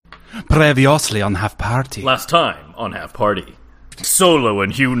Previously on Half Party. Last time on Half Party, Solo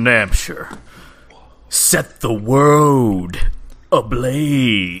and Hugh Nampshire set the world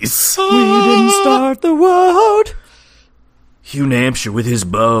ablaze. We didn't start the world. Hugh Nampshire with his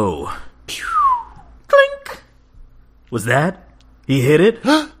bow. Clink. Was that? He hit it?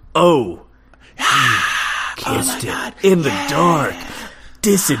 Oh. Kissed it in the dark.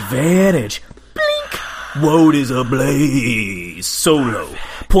 Disadvantage. Blink. Woad is ablaze. Solo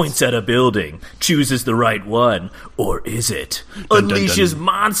points at a building, chooses the right one, or is it? Unleashes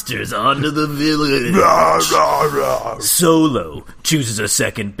monsters onto the village. Solo chooses a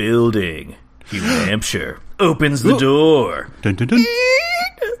second building. Hugh Hampshire opens the door. Dun, dun, dun.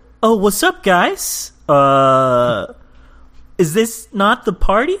 Oh, what's up, guys? Is this not the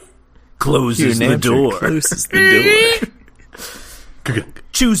party? Closes the door. Closes the door.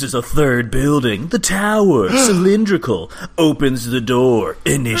 Chooses a third building. The tower. Cylindrical. Opens the door.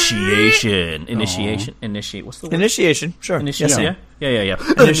 Initiation. Initiate. What's the word? Initiation, sure. Initiation. Yes, Yeah.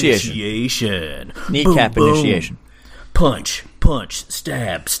 Initiation. Initiation. Kneecap Boom, boom. initiation. Punch.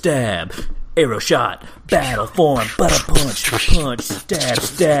 Stab. Arrow shot. Battle form. Butter punch.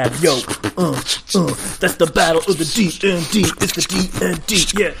 Stab. Yo. That's the battle of the D&D. It's the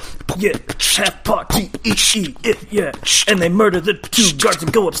D&D. Yeah. Half party. Yeah. And they murder the two guards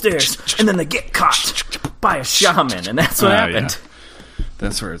and go upstairs. And then they get caught by a shaman. And that's what happened. Yeah.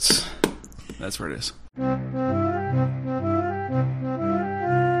 That's where it is.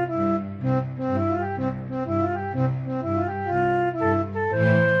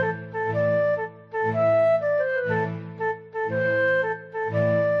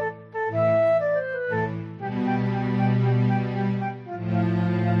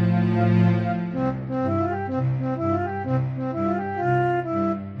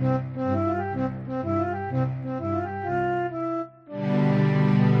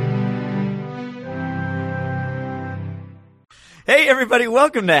 Hey, everybody,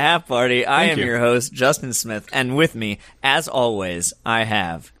 welcome to Half Party. I am you. your host, Justin Smith, and with me, as always, I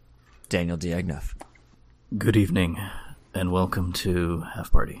have Daniel Diagnuff. Good evening, and welcome to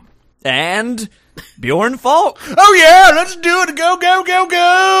Half Party. And Bjorn Falk. Oh yeah, let's do it! Go, go, go,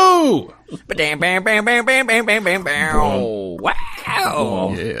 go! Bam, bam, bam, bam, bam, bam, bam, bam, bam.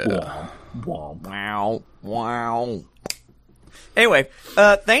 Wow. Yeah. Wow. Anyway,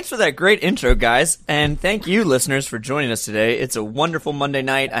 thanks for that great intro, guys, and thank you, listeners, for joining us today. It's a wonderful Monday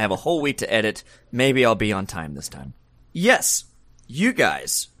night. I have a whole week to edit. Maybe I'll be on time this time. Yes, you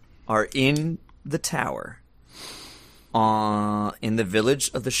guys are in the tower, in the village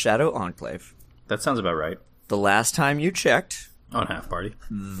of the Shadow Enclave. That sounds about right. The last time you checked, On Half Party.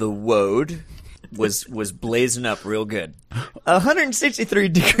 the woad was blazing up real good. 163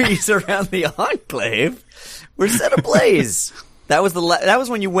 degrees around the Enclave were set ablaze. That was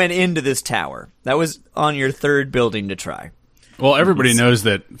when you went into this tower. That was on your third building to try. Well, everybody knows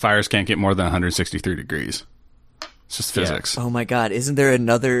that fires can't get more than 163 degrees. It's just physics. Oh my God! Isn't there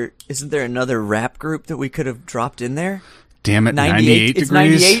another rap group that we could have dropped in there? Damn it, 98 degrees? It's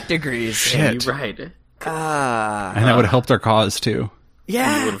 98 degrees. Shit. You're right. And that would have helped our cause, too.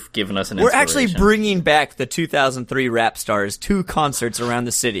 Yeah. You would have given us an We're inspiration. actually bringing back the 2003 rap stars to concerts around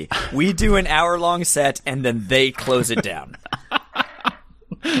the city. We do an hour-long set, and then they close it down.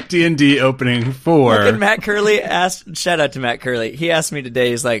 D&D opening for... Look at Matt Curley shout out to Matt Curley. He asked me today,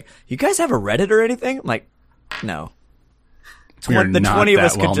 he's like, you guys have a Reddit or anything? I'm like, no. We are The not 20 of that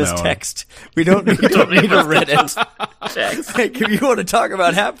us could just well-known. text. We don't need a Reddit. Text. Like, if you want to talk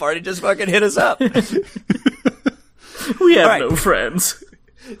about Half Party, just fucking hit us up. We have All right. no friends.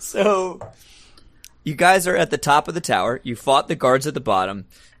 So, you guys are at the top of the tower. You fought the guards at the bottom,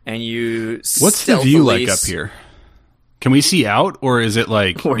 and you What's the view like stealthily up here? Can we see out, or is it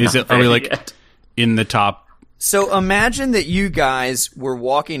like... We're not Are we there like yet. in the top... So imagine that you guys were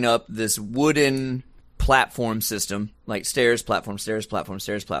walking up this wooden platform system, like stairs, platform,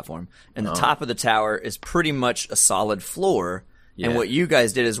 and the top of the tower is pretty much a solid floor. Yeah. And what you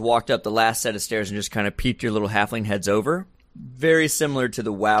guys did is walked up the last set of stairs and just kind of peeked your little halfling heads over. Very similar to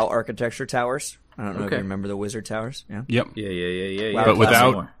the WoW architecture towers. I don't know if you remember the wizard towers. Yeah. Yep. Yeah. Wow, But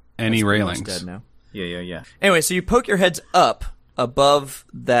without More. any Almost railings. dead now. Yeah. Anyway, so you poke your heads up above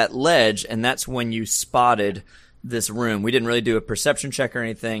that ledge, and that's when you spotted this room. We didn't really do a perception check or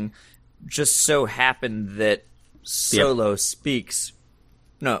anything. Just so happened that Solo speaks.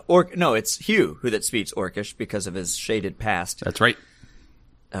 No, it's Hugh that speaks Orcish because of his shaded past, That's right.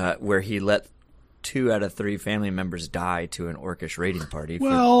 where he let 2 out of 3 family members die to an Orcish raiding party.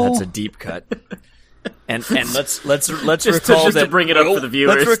 Well- That's a deep cut. And let's Just recall to that bring it up for the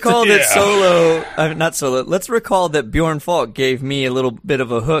viewers. Let's recall that not Solo. Let's recall that Bjorn Falk gave me a little bit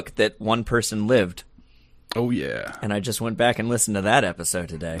of a hook that one person lived, Oh, yeah. and I just went back and listened to that episode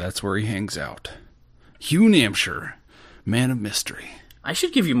today. That's where he hangs out. Hugh Nampshire, man of mystery. I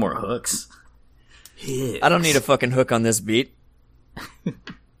should give you more hooks. I don't need a fucking hook on this beat.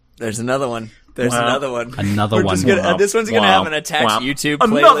 There's another one. There's Wow. another one. Another We're one. just gonna, Wow. this one's gonna Wow. have an attached Wow. YouTube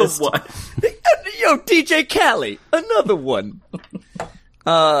Another playlist. one. Yo, DJ Khaled, another one.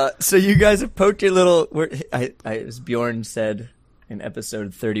 So you guys have poked your little. As Bjorn said in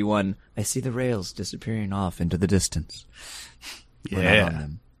episode 31, I see the rails disappearing off into the distance. We're not on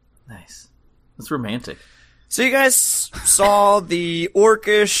them. Nice. That's romantic. So you guys saw the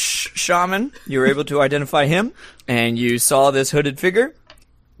orcish shaman. You were able to identify him, and you saw this hooded figure.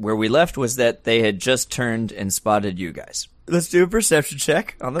 Where we left was that they had just turned and spotted you guys. Let's do a perception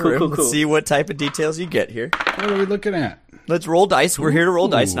check on the room. Cool. Let's see what type of details you get here. What are we looking at? Let's roll dice. We're here to roll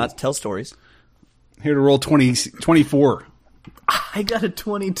dice, not to tell stories. Here to roll 24. I got a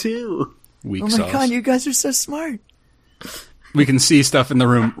 22. Weak Oh my sauce. god, you guys are so smart. We can see stuff in the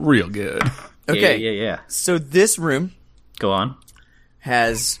room real good. Okay. Yeah. So this room Go on.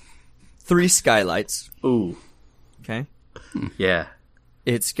 has 3 skylights. Ooh. Okay. Yeah.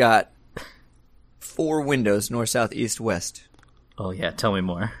 It's got 4 windows, north, south, east, west. Oh, yeah. Tell me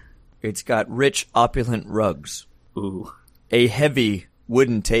more. It's got rich, opulent rugs. Ooh. A heavy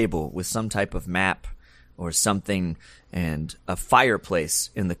wooden table with some type of map or something, and a fireplace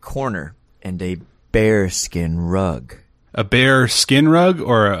in the corner, and a bearskin rug. A bear skin rug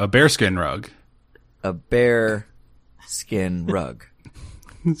or a bearskin rug? A bear skin rug.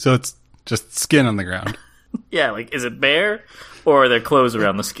 So it's just skin on the ground. Yeah, like, is it bare or are there clothes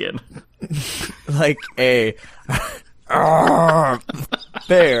around the skin? Like a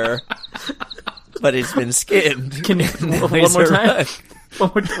bear, but it's been skinned. Can you, one It's more a time? rug.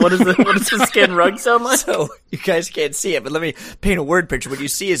 What does the skin rug sound like? So you guys can't see it, but let me paint a word picture. What you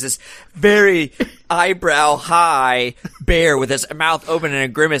see is this very eyebrow high bear with his mouth open in a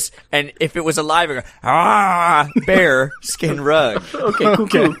grimace, and if it was alive, it would go, bear skin rug. Okay,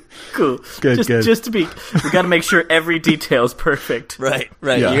 cool. Good. Just to be, we got to make sure every detail is perfect. Right.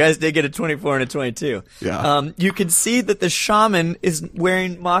 Yeah. You guys did get a 24 and a 22. Yeah. You can see that the shaman is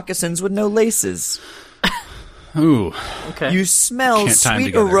wearing moccasins with no laces. Ooh. Okay. You smell Can't time sweet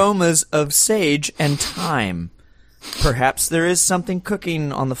together. aromas of sage and thyme. Perhaps there is something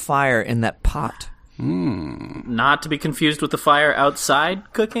cooking on the fire in that pot. Not to be confused with the fire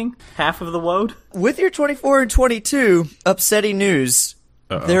outside cooking, half of the woad. With your 24 and 22, upsetting news.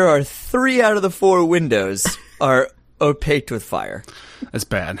 There are 3 out of the 4 windows are opaqued with fire. That's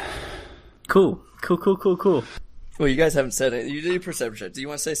bad. Cool. Well, you guys haven't said it. You did your perception. Do you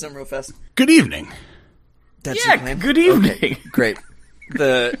want to say something real fast? Good evening. That's your Yeah, plan? good evening. Great.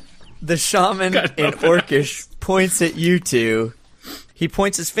 The shaman in Orcish points at you two. He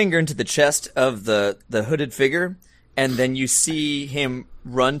points his finger into the chest of the hooded figure, and then you see him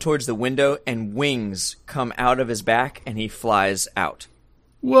run towards the window, and wings come out of his back, and he flies out.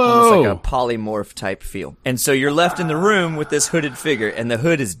 Almost Whoa. like a polymorph type feel. And so you're left in the room with this hooded figure, and the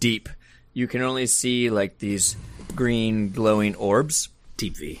hood is deep. You can only see like these green glowing orbs.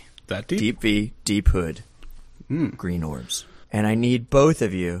 Deep V. That deep? Deep V, deep hood, green orbs. And I need both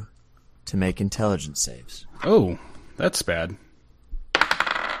of you to make intelligence saves. Oh, that's bad.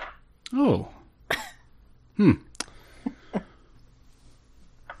 Oh.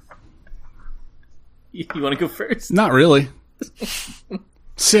 You want to go first? Not really.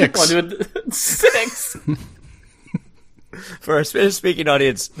 6. Want to do it? 6. For our Spanish-speaking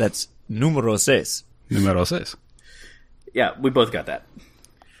audience, that's numero seis. Numero 6. Yeah, we both got that.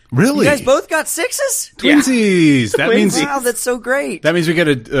 Really? You guys both got 6s? Twinsies. That means Wow, that's so great. that means we get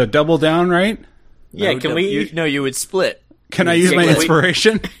a double down, right? Yeah, No, can we? you would split. Can I use Yeah, my wait.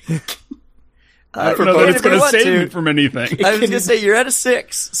 inspiration? I don't know can that it's if you going to want save to. me from anything. I was going to say, you're at a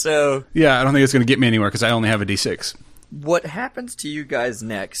 6, so... Yeah, I don't think it's going to get me anywhere because I only have a D6. What happens to you guys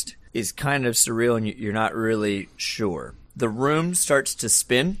next is kind of surreal, and you're not really sure. The room starts to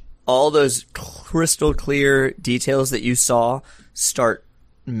spin. All those crystal clear details that you saw start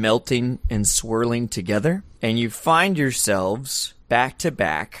melting and swirling together, and you find yourselves back to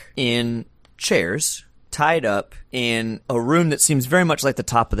back in chairs, tied up in a room that seems very much like the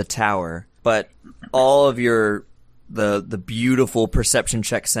top of the tower, but all of your the beautiful perception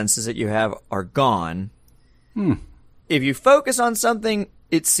check senses that you have are gone. If you focus on something,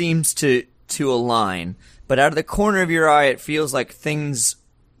 it seems to align, but out of the corner of your eye, it feels like things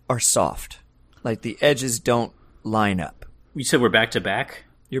are soft, like the edges don't line up. You said we're back to back.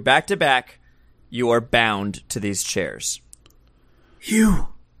 You're back to back you are bound to these chairs. You.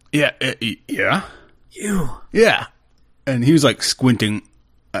 Yeah, yeah, You. yeah. And he was like squinting,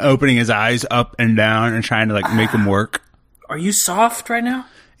 opening his eyes up and down, and trying to like make them work. Are you soft right now?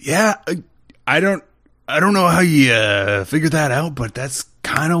 Yeah, I don't know how you figured that out, but that's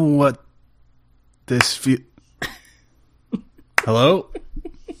kind of what this Hello?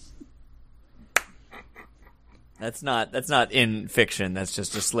 That's not in fiction. That's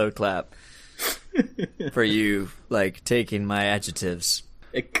just a slow clap for you, like taking my adjectives,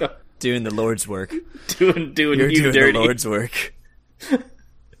 doing the Lord's work. doing You're you doing dirty. the Lord's work.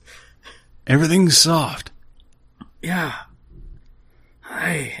 Everything's soft. Yeah.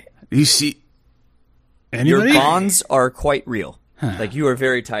 Do you see anybody? Your bonds are quite real. Like you are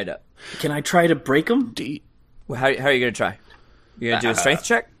very tied up. Can I try to break them? Well, how are you going to try? You're going to do a strength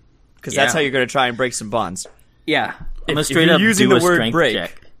check? Because that's yeah. how you're going to try and break some bonds. Yeah. I'm gonna If straight you're up using do the a word strength break.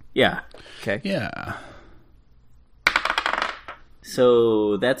 check. Yeah. Okay. Yeah.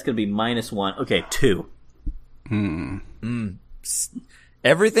 So that's gonna be -1. Okay, 2.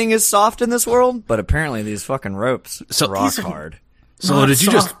 Everything is soft in this world, but apparently these fucking ropes rock these are- hard. So Not did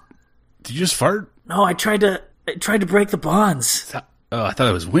you soft. just fart? No, I tried to break the bonds. Oh, I thought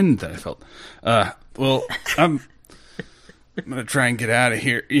it was wind that I felt. Well, I'm gonna try and get out of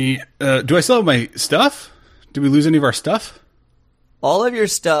here. Do I still have my stuff? Did we lose any of our stuff? All of your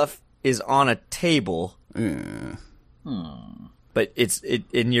stuff is on a table, but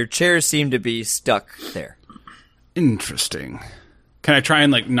and your chairs seem to be stuck there. Interesting. Can I try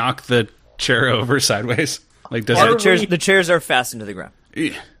and like knock the chair over sideways? Like does it? The chairs are fastened to the ground.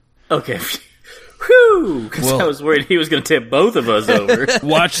 Okay. Whew! Because I was worried he was going to tip both of us over.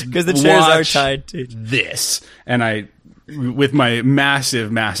 Watch Because the chairs are watch tied to this, and I, with my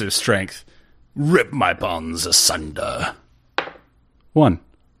massive strength, rip my bonds asunder. 1.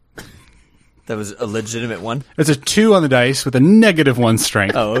 That was a legitimate one. It's a 2 on the dice with a -1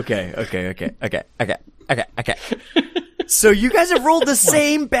 strength. Oh, okay. So you guys have rolled the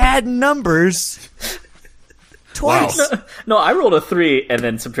same bad numbers twice. Wow. No, I rolled a 3 and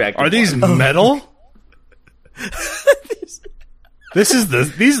then subtracted. Are these one. metal?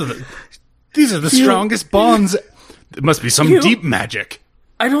 These are the strongest bonds. It must be some deep magic.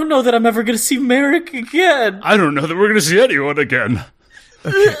 I don't know that I'm ever going to see Merrick again. I don't know that we're going to see anyone again.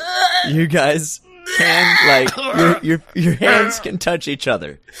 You guys can your hands can touch each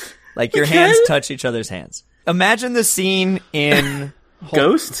other. Like your hands touch each other's hands. Imagine the scene in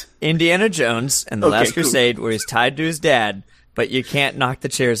Ghost? Indiana Jones and the Okay, Last cool. Crusade where he's tied to his dad, but you can't knock the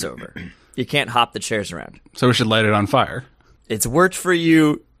chairs over. You can't hop the chairs around. So we should light it on fire. It's worked for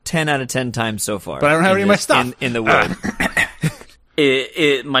you 10 out of 10 times so far. But I don't have any of my stuff. in the world.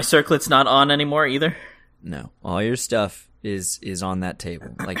 My circlet's not on anymore either? No, all your stuff is on that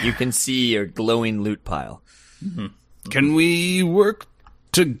table. Like you can see your glowing loot pile. Can we work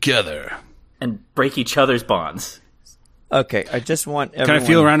together? And break each other's bonds. Okay, I just want Can everyone... I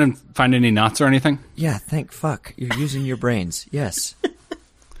feel around and find any knots or anything? Yeah, thank fuck. You're using your brains. Yes. You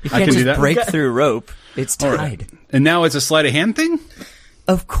I can't can do just that? break through rope. It's All tied. right. And now it's a sleight of hand thing?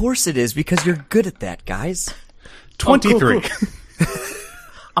 Of course it is, because you're good at that, guys. 23. cool.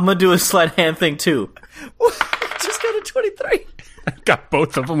 I'm going to do a sleight of hand thing too. Just got a 23. Got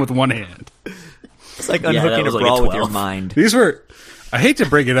both of them with one hand. It's like that unhooking a was like a brawl with your 12. mind. These were, I hate to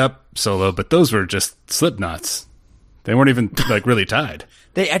break it up, Solo, but those were just slip knots. They weren't even like really tied.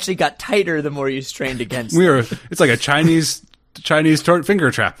 They actually got tighter the more you strained against It's like a Chinese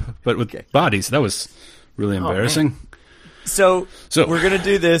finger trap, but with bodies. That was really embarrassing. So So- we're going to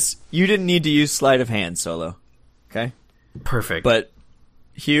do this. You didn't need to use sleight of hand, Solo. Okay? Perfect. But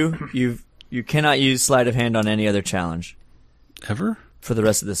Hugh, you cannot use sleight of hand on any other challenge Ever? for the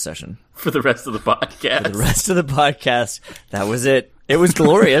rest of this session. for the rest of the podcast. The rest of the podcast, that was it. It was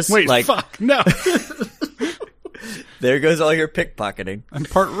glorious. Wait, like fuck, no. there goes all your pickpocketing. I'm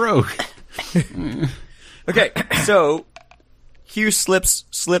part rogue. Okay, so Hugh slips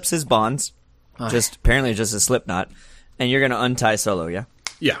his bonds. Apparently just a slip knot. And you're going to untie Solo, yeah?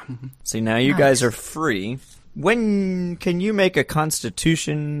 Yeah. So now you guys are free. When can you make a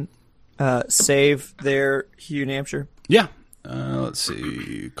Constitution save there, Hugh Hampshire? Yeah. Let's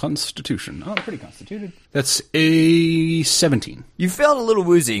see. Constitution. Oh, pretty constituted. That's a 17. You felt a little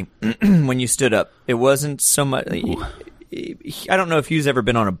woozy when you stood up. It wasn't so much. I don't know if Hugh's ever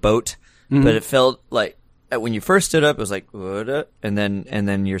been on a boat, but it felt like when you first stood up, it was like, "What?" and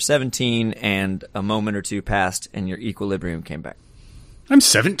then you're 17, and a moment or two passed, and your equilibrium came back. I'm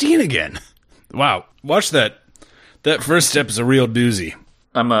 17 again. Wow. Watch that. That first step is a real doozy.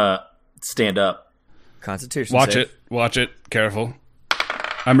 I'm stand up. Constitution. Watch save. it. Watch it. Careful.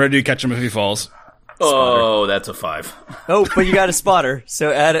 I'm ready to catch him if he falls. Oh, that's a 5. Oh, but you got a spotter,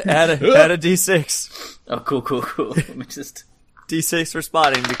 so add a d6. Oh, cool. Let me just... D6 for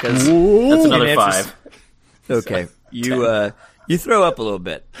spotting because That's another Hugh Nampshire- 5. Okay, you throw up a little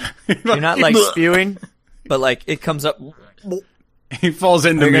bit. You're not like spewing, but like it comes up. He falls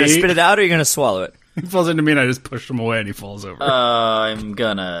into Are you me. gonna spit it out or are you gonna swallow it? He falls into me and I just push him away and he falls over. I'm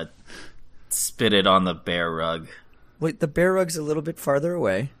gonna spit it on the bear rug. Wait, the bear rug's a little bit farther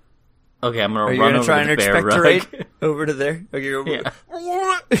away. Okay, I'm gonna Are you run gonna over try to and the bear rug. expectorate over to there? Okay, you're over.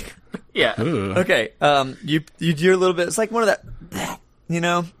 Yeah. Ooh. Okay, you do a little bit. It's like one of that.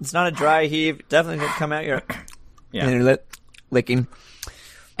 It's not a dry heave. Definitely didn't come out. You're licking.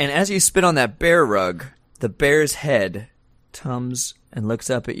 And as you spit on that bear rug, the bear's head comes and looks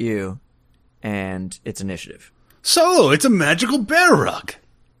up at you, and it's initiative. So, it's a magical bear rug.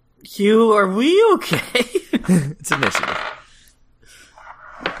 Hugh, are we okay? It's initiative.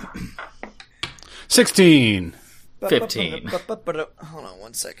 16. 15. Hold on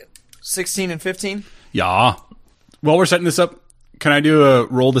 1 second. 16 and 15? Yeah. While we're setting this up, can I do a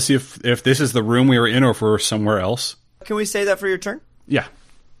roll to see if this is the room we were in or if we're somewhere else? Can we say that for your turn? Yeah.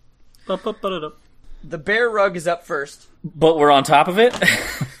 The bear rug is up first. But we're on top of it?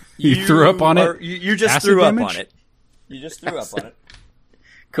 You threw up on it? You just Acid threw damage? up on it. You just threw up on it.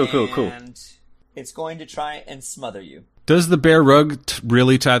 Cool. And it's going to try and smother you. Does the bear rug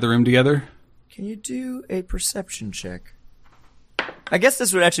really tie the room together? Can you do a perception check? I guess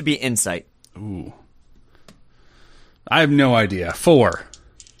this would actually be insight. Ooh. I have no idea. 4.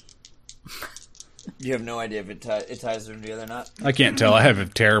 You have no idea if it ties the room together or not? I can't tell. I have a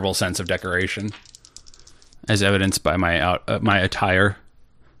terrible sense of decoration, as evidenced by my my attire,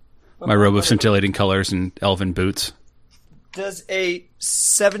 my robe of scintillating colors and elven boots. Does a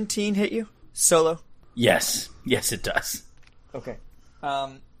 17 hit you? Solo? Yes, it does. Okay.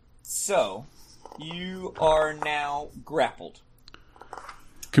 So, you are now grappled.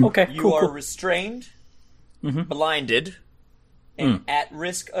 Okay, You are restrained, blinded, and at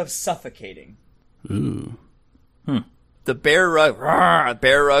risk of suffocating. Ooh. The bear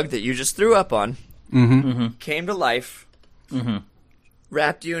rug that you just threw up on came to life,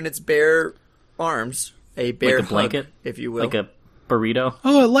 wrapped you in its bare arms, a bear Like a blanket? hug, if you will, Like a burrito?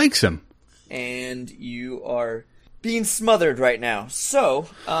 Oh, it likes him. and you are being smothered right now. So,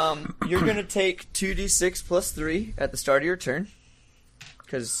 you're going to take 2d6 plus 3 at the start of your turn.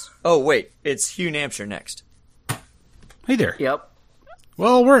 Oh, wait, it's Hugh Nampshire next. Hey there. Yep.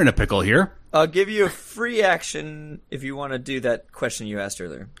 Well, we're in a pickle here. I'll give you a free action if you want to do that question you asked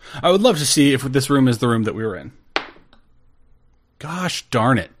earlier. I would love to see if this room is the room that we were in. Gosh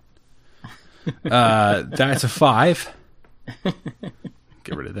darn it. That's a 5.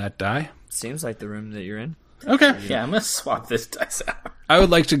 Get rid of that die. Seems like the room that you're in. Okay. Yeah, I'm gonna swap this dice out. I would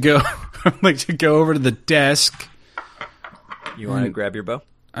like to go over to the desk. You want to grab your bow?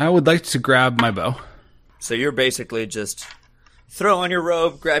 I would like to grab my bow. So you're basically just throw on your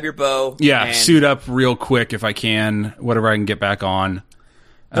robe, grab your bow. Yeah, and suit up real quick if I can, whatever I can get back on.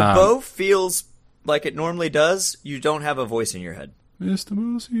 The bow feels like it normally does. You don't have a voice in your head. Mr.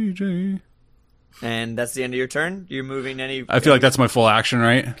 CJ. And that's the end of your turn? You're moving any... I feel like that's my full action,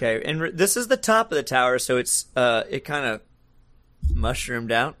 right? Okay, and this is the top of the tower, so it's it kind of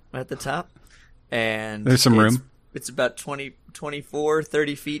mushroomed out at the top. And There's some room. It's about 24,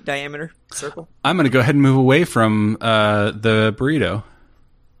 30 feet diameter circle. I'm going to go ahead and move away from the burrito.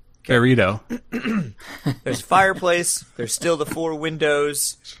 Burrito. There's a fireplace. There's still the 4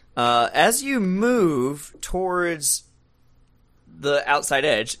 windows. As you move towards the outside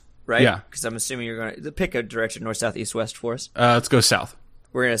edge, right? Yeah. Because I'm assuming you're going to pick a direction, north, south, east, west for us. Let's go south.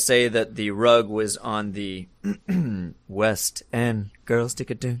 We're going to say that the rug was on the west end. Girls,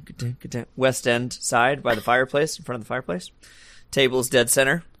 west end side by the fireplace, in front of the fireplace. Table's dead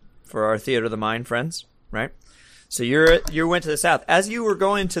center for our Theater of the Mind friends, right? So you went to the south. As you were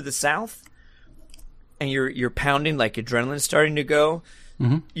going to the south, and you're pounding like adrenaline's starting to go,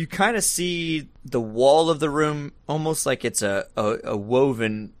 you kind of see the wall of the room almost like it's a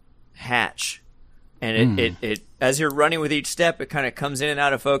woven hatch. And it as you're running with each step, it kind of comes in and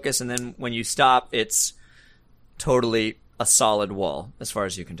out of focus, and then when you stop, it's totally a solid wall, as far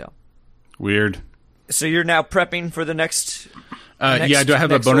as you can tell. Weird. So you're now prepping for the next... Yeah, do I have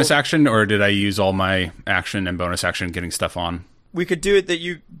a next bonus roll? action, or did I use all my action and bonus action getting stuff on? We could do it that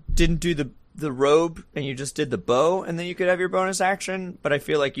you didn't do the robe, and you just did the bow, and then you could have your bonus action, but I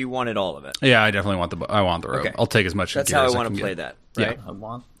feel like you wanted all of it. Yeah, I definitely want I want the robe. Okay. I'll take as much That's gear how as I want can to play get. that, right? Yeah. I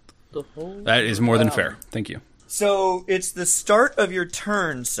want the whole... That is more than fair. Thank you. So it's the start of your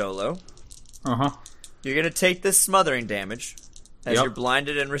turn, Solo. Uh-huh. You're going to take this smothering damage as Yep. you're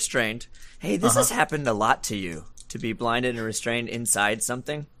blinded and restrained. Hey, this has happened a lot to you, to be blinded and restrained inside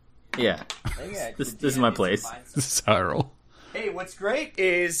something. Yeah. This is my place. This is how I roll. Hey, what's great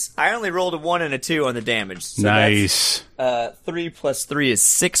is I only rolled a 1 and a 2 on the damage. So Nice. That's, 3 plus 3 is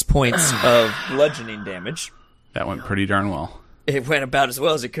 6 points of bludgeoning damage. That went pretty darn well. It went about as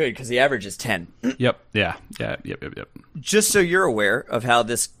well as it could because the average is 10. Yep. Yeah. Yep. Just so you're aware of how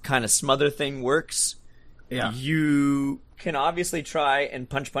this kind of smother thing works, Yeah. you can obviously try and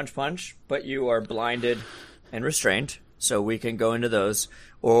punch, but you are blinded and restrained, so we can go into those.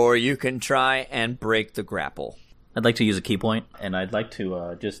 Or you can try and break the grapple. I'd like to use a key point, and I'd like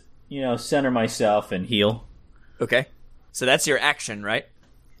to just, center myself and heal. Okay. So that's your action, right?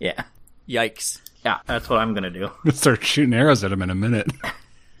 Yeah. Yikes. Yeah, that's what I'm going to do. I'm gonna start shooting arrows at him in a minute.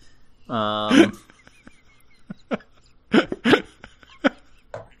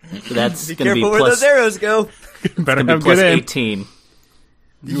 So that's Be going to be careful where plus, those arrows go. Better gonna have be plus good aim. 18.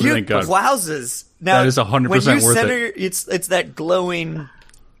 Ooh, thank God. Wowzers. Now, That is 100% when you worth center, it. It's that glowing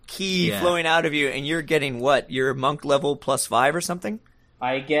key Yeah. flowing out of you, and you're getting what? You're monk level plus 5 or something?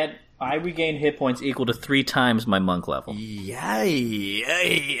 I regain hit points equal to 3 times my monk level. Yay.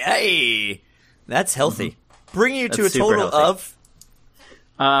 That's healthy. Bring you to That's a super total healthy.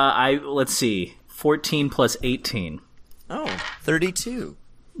 of... Let's see, 14 plus 18. 32.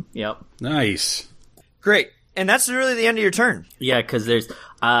 Yep. Nice. Great. And that's really the end of your turn. Yeah, because there's,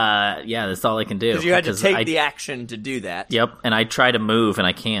 that's all I can do. Because you had to take I- the action to do that. Yep, and I try to move and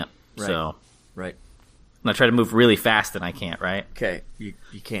I can't. Right. So, Right. and I try to move really fast and I can't, right? Okay. You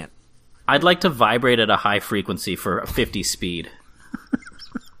can't. I'd like to vibrate at a high frequency for a 50 speed.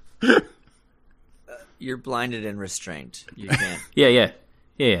 You're blinded and restrained. You can't.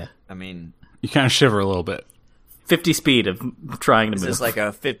 Yeah. I mean, You kind of shiver a little bit. 50 speed of trying to is move. this like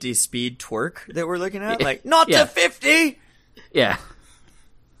a 50 speed twerk that we're looking at? Like, not Yeah. to 50! Yeah.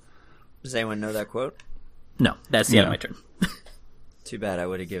 Does anyone know that quote? No, that's the end of my turn. Too bad I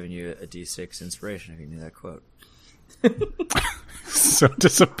would have given you a D6 inspiration if you knew that quote. So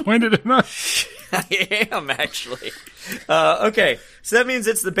disappointed in us. I am, actually. Okay, so that means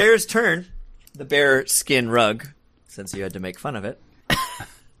it's the bear's turn. The bear skin rug, since you had to make fun of it.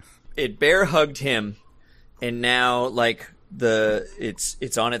 It bear hugged him, and now, like,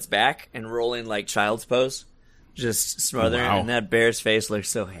 it's on its back and rolling like child's pose. Just smothering, Wow. and that bear's face looks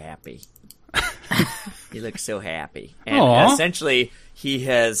so happy. He looks so happy. And Aw. essentially, he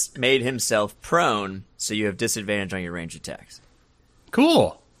has made himself prone, so you have disadvantage on your range attacks.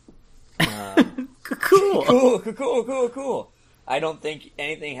 Cool. Cool. Cool. I don't think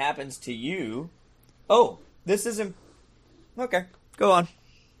anything happens to you. Oh, this isn't... Okay, go on.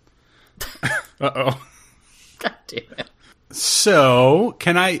 Uh-oh. God damn it. So,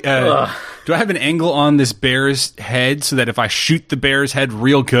 can I... do I have an angle on this bear's head so that if I shoot the bear's head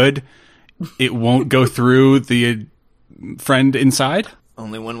real good, it won't go through the friend inside?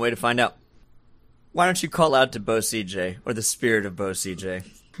 Only one way to find out. Why don't you call out to Bo CJ, or the spirit of Bo CJ?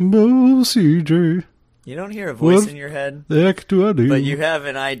 Bo CJ. You don't hear a voice What? in your head, The heck do I do? but you have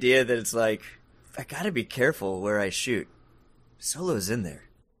an idea that it's like, I gotta be careful where I shoot. Solo's in there.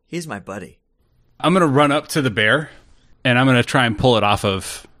 He's my buddy. I'm going to run up to the bear, and I'm going to try and pull it off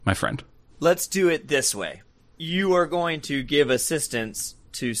of my friend. Let's do it this way. You are going to give assistance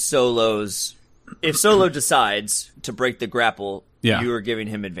to Solo's... If Solo decides to break the grapple, Yeah. you are giving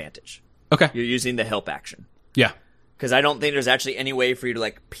him advantage. Okay. You're using the help action. Yeah. Because I don't think there's actually any way for you to,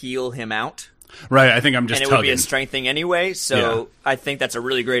 like, peel him out. Right, I think I'm just And it tugging. would be a strength thing anyway, so Yeah. I think that's a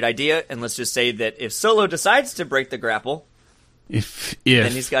really great idea. And let's just say that if Solo decides to break the grapple, If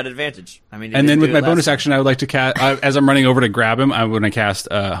then he's got advantage. I mean, he and then didn't with do my it bonus last action, I would like to cast. As I'm running over to grab him, I'm going to cast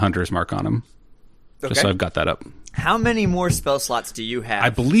Hunter's Mark on him. time. Just so I've got that up. How many more spell slots do you have? I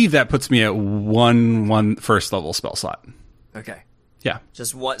believe that puts me at one first level spell slot. Okay, Yeah,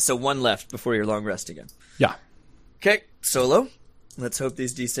 just one. So one left before your long rest again. yeah. Okay, Solo. Let's hope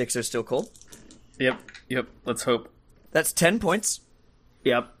these D6 are still cold. Yep. Let's hope. That's 10 points.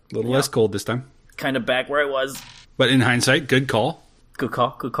 Yep. A little less cold this time, Kind of back where I was. but in hindsight, good call. Good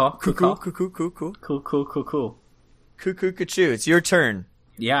call. Cool. Cool. Cuckoo, cuckoo. It's your turn.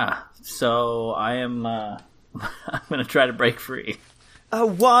 Yeah. So I am. I'm gonna try to break free. I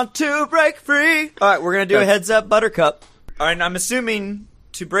want to break free. All right, we're going to do a heads up Buttercup. All right, and I'm assuming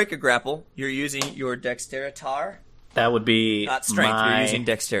to break a grapple, you're using your dexteritar, That would be not strength. my- You're using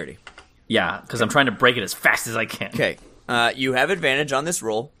dexterity. Yeah, because I'm trying to break it as fast as I can. Okay, you have advantage on this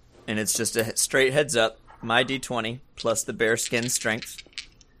roll, and it's just a straight heads up. My d20 plus the bear skin strength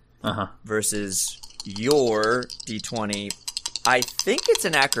versus your d20. I think it's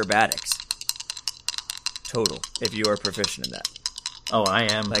an acrobatics total if you are proficient in that. Oh, I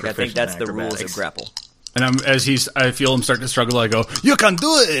am. Like, I think that's the rules of grapple. And I feel him start to struggle. I go, "You can do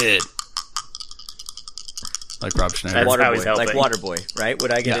it!" Like Rob Schneider. That's how he's Waterboy, like helping. Waterboy, right?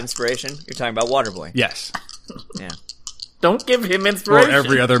 Would I get inspiration? You're talking about Waterboy. Yes. Yeah. Don't give him Or inspiration.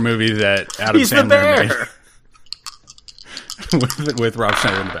 every other movie that Adam He's the Sandler bear. made with Rob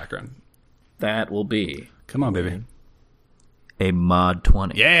Schneider in the background. That will be Come on, baby. a mod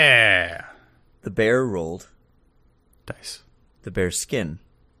 20. Yeah. The bear rolled. Dice. The bear's skin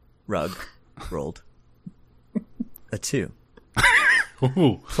rug rolled a 2.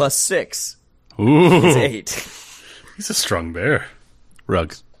 Ooh. Plus 6 Ooh. is 8. He's a strong bear.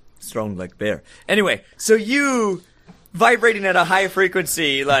 Rugs. Strong like bear. Anyway, so you vibrating at a high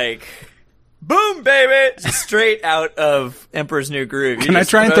frequency, like, boom, baby, just straight out of Emperor's New Groove. You Can I just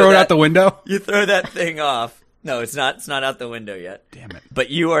try and throw it that- out the window? You throw that thing off. No, it's not. It's not out the window yet. Damn it.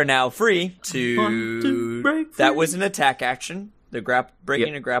 But you are now free to. Want to break That free. was an attack action. The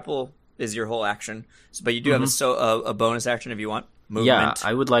breaking a grapple is your whole action. So, but you do have a bonus action if you want. Movement. Yeah,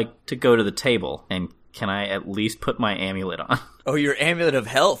 I would like to go to the table, and can I at least put my amulet on? Oh, your amulet of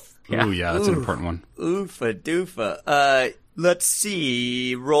health. Yeah. Ooh, yeah, that's an important one. Oofa doofa. Let's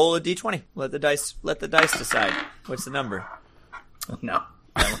see. Roll a d20. Let the dice decide. What's the number? No.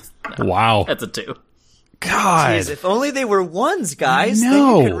 Wow. That's a 2. God. Jeez, if only they were ones, guys. I Then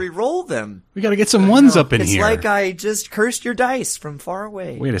know. you could re-roll them. We got to get some ones up in It's here. like I just cursed your dice from far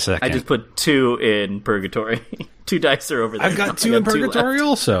away. Wait a second. I just put 2 in purgatory. 2 dice are over there. I've got 2 in purgatory left.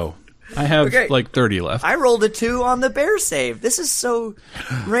 also. I have Okay. like 30 left. I rolled a 2 on the bear save. This is so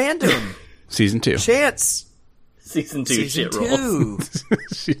random. Season 2. Chance. Season 2 Season shit roll. 2.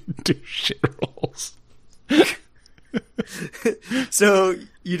 Season 2 shit rolls. So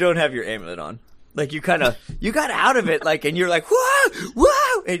you don't have your amulet on. Like you got out of it, like, and you're like, whoa,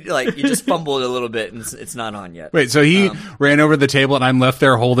 whoa, and like you just fumbled a little bit, and it's not on yet. Wait, so he ran over the table and I'm left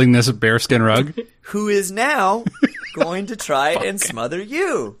there holding this bearskin rug? Who is now going to try and smother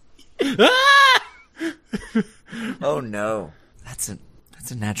you? Oh no, that's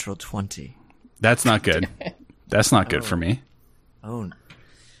a natural 20. That's not good. That's not good for me. Oh,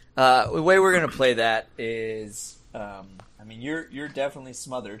 the way we're gonna play that is, I mean, you're definitely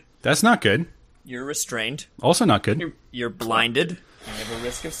smothered. That's not good. You're restrained. Also not good. You're blinded. And you have a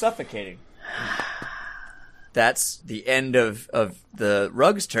risk of suffocating. That's the end of the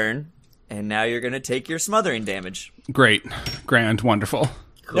rug's turn, and now you're going to take your smothering damage. Great. Grand. Wonderful.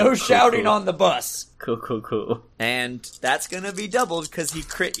 No shouting on the bus. Cool. And that's going to be doubled because he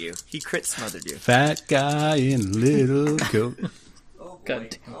crit you. He crit smothered you. Fat guy in little coat. Oh boy. God damn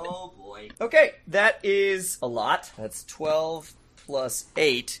it. Oh boy. Okay, that is a lot. That's 12 plus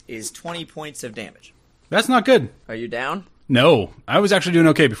 8 is 20 points of damage. That's not good. Are you down? No. I was actually doing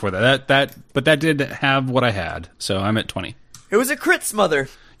okay before that. But that did have what I had. So I'm at 20. It was a crit smother.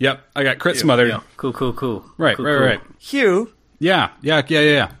 Yep. I got crit smothered. Yeah. Cool. Right. Cool. Hugh, Yeah.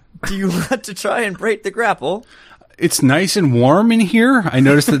 do you want to try and break the grapple? It's nice and warm in here. I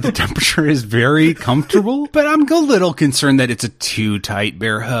noticed that the temperature is very comfortable, but I'm a little concerned that it's a too tight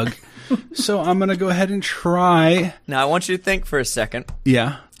bear hug. So I'm going to go ahead and try. Now, I want you to think for a second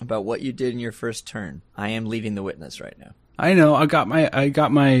Yeah. about what you did in your first turn. I am leading the witness right now. I know. I got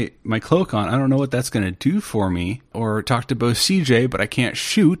my cloak on. I don't know what that's going to do for me or talk to both CJ, but I can't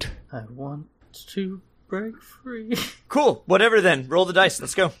shoot. I want to break free. Cool. Whatever then. Roll the dice.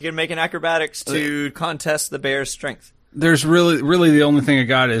 Let's go. You can make an acrobatics to contest the bear's strength. There's really the only thing I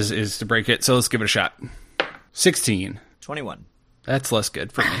got is to break it. So let's give it a shot. 16. 21. That's less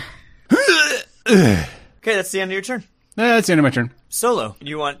good for me. Okay, that's the end of your turn. That's the end of my turn. Solo,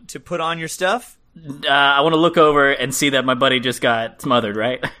 you want to put on your stuff? I want to look over and see that my buddy just got smothered,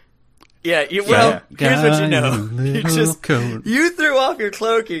 right? Yeah, here's what you know. Little coat. You threw off your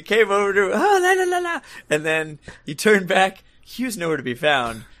cloak, you came over to, la, la, and then you turned back. Hugh's nowhere to be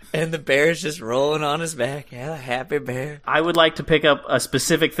found. And the bear's just rolling on his back. Yeah, happy bear. I would like to pick up a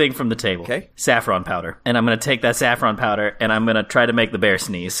specific thing from the table. Okay. Saffron powder. And I'm going to take that saffron powder and I'm going to try to make the bear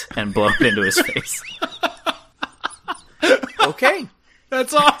sneeze and blow it into his face. Okay.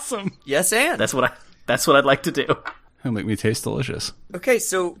 That's awesome. Yes, and. That's what I'd like to do. It'll make me taste delicious. Okay,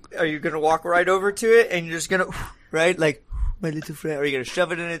 so are you going to walk right over to it and you're just going to, right, like, my little friend, or are you going to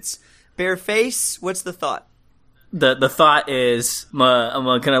shove it in its bare face? What's the thought? The thought is I'm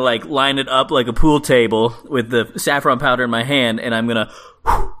going to like line it up like a pool table with the saffron powder in my hand and I'm going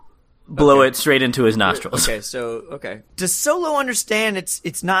to blow it straight into his nostrils. Okay. Does Solo understand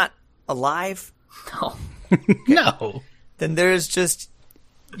it's not alive? No. No. Then there's just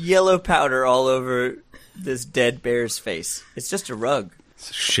yellow powder all over this dead bear's face. It's just a rug. It's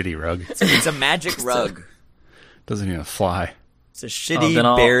a shitty rug. It's a magic rug. Doesn't even fly. It's a shitty then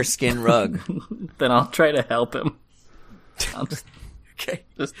I'll- bearskin rug. Then I'll try to help him. I'll just- Okay.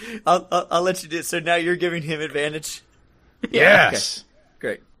 I'll let you do it. So now you're giving him advantage. Yes.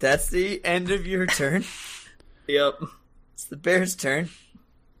 Great. That's the end of your turn. Yep. It's the bear's turn.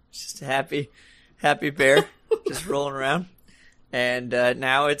 It's just a happy bear just rolling around. And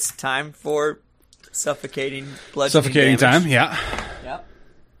now it's time for suffocating bludgeoning Suffocating damage. time. Yeah. Yep.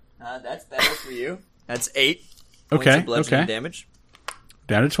 That's better for you. That's 8 points Okay. of bludgeoning Okay. damage.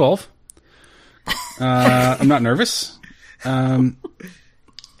 Down to 12. I'm not nervous. And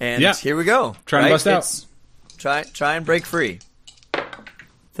Yeah. here we go. Try and bust out. Try and break free.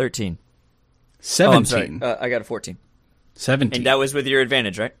 13. 17. Oh, I'm sorry. I got a 14. 17. And that was with your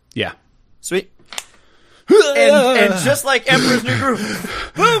advantage, right? Yeah. Sweet. And just like Emperor's New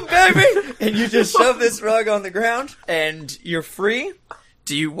Groove, boom, baby! And you just shove this rug on the ground, and you're free.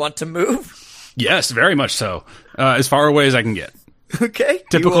 Do you want to move? Yes, very much so. As far away as I can get. Okay.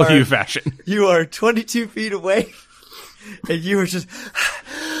 Typical Hugh fashion. You are 22 feet away, and you were just...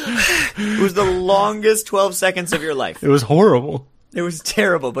 It was the longest 12 seconds of your life. It was horrible. It was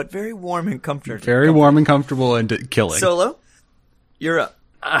terrible, but very warm and comfortable. Very warm and comfortable and killing. Solo, you're up.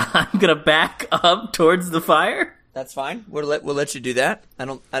 I'm gonna back up towards the fire. That's fine. We'll let you do that.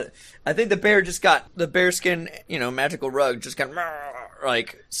 I think the bear just got the bearskin, magical rug just got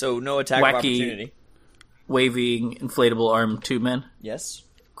so no attack of Wacky. opportunity. Waving inflatable arm tube man. Yes.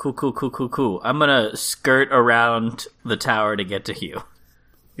 Cool. I'm gonna skirt around the tower to get to Hugh.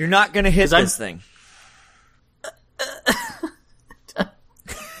 You're not gonna hit I'm- this thing.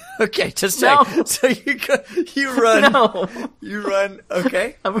 Okay, just check. No. So you run. No, You run.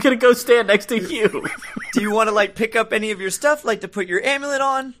 Okay. I'm gonna go stand next to Hugh. Do you want to pick up any of your stuff, to put your amulet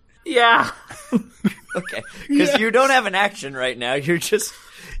on? Yeah. Okay, because you don't have an action right now. You're just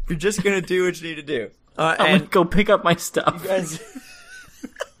gonna do what you need to do. I'm gonna And go pick up my stuff.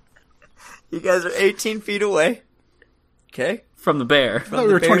 you guys are 18 feet away. Okay. From the bear. I thought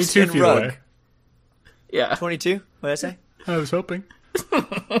we were 22 feet away. Yeah. 22. What did I say? I was hoping.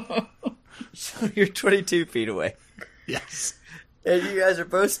 You're 22 feet away. Yes. And you guys are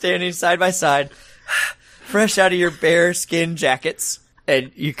both standing side by side, fresh out of your bear skin jackets.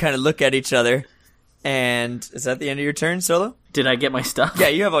 And you kind of look at each other. And is that the end of your turn, Solo? Did I get my stuff? Yeah,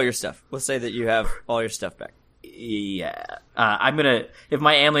 you have all your stuff. We'll say that you have all your stuff back. Yeah. I'm gonna. If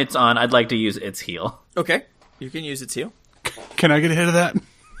my amulet's on, I'd like to use its heal. Okay. You can use its heal. Can I get a hit of that?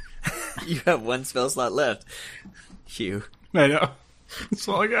 You have one spell slot left. Hugh. I know. That's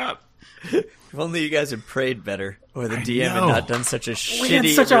all I got. If only you guys had prayed better, or the DM had know. not done such a We had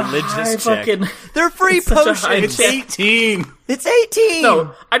shitty such a religious high check. fucking. They're free It's such a high potions. check. 18. It's 18.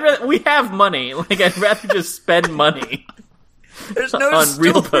 No, I'd rather. We have money. I'd rather just spend money. There's no on store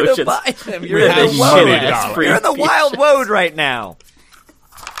real to potions. buy them. You're We're in the the woad. shittiest free You're in the wild woad right now.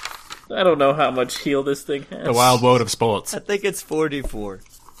 I don't know how much heal this thing has. The wild woad of sports. I think it's 44.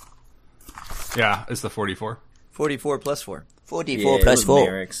 Yeah, it's the 44. 44 plus 4. 44 Yeah, it plus was 4.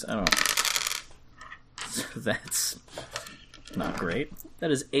 Merrick's. I don't. That's not great.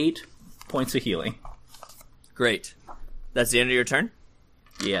 That is 8 points of healing. Great. That's the end of your turn?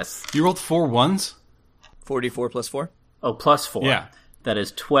 Yes. You rolled 4 ones? 44 plus 4. Oh, plus 4. Yeah. That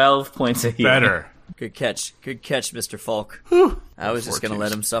is 12 points of healing. Better. Good catch. Good catch, Mr. Falk. I was just going to let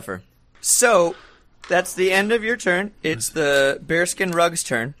twos. him suffer. So, that's the end of your turn. It's the bearskin rug's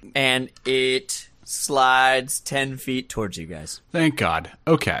turn, and it slides 10 feet towards you guys. Thank God.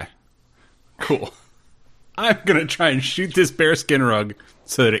 Okay. Cool. I'm going to try and shoot this bearskin rug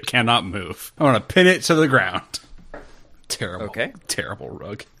so that it cannot move. I want to pin it to the ground. Terrible. Okay. Terrible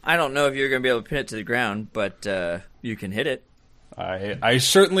rug. I don't know if you're going to be able to pin it to the ground, but you can hit it. I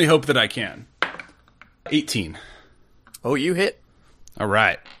certainly hope that I can. 18. Oh, you hit. All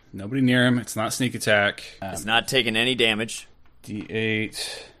right. Nobody near him. It's not sneak attack. It's not taking any damage.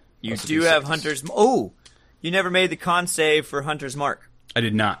 D8. You plus a do D6. have Hunter's... Oh! You never made the con save for Hunter's Mark. I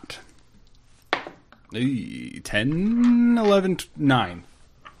did not. 10, 11, 9.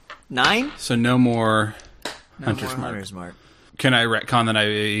 9? So no more No Hunter's more Mark. Hunter's Mark. Can I retcon that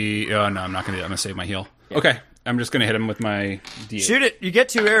Oh, no, I'm not going to do that. I'm going to save my heal. Okay. I'm just going to hit him with my D8. Shoot it. You get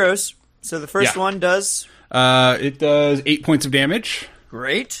 2 arrows. So the first Yeah. one does... It does 8 points of damage.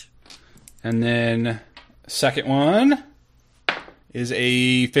 Great. And then second one is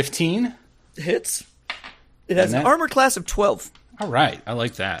a 15. Hits. It has And an that- armor class of 12. All right. I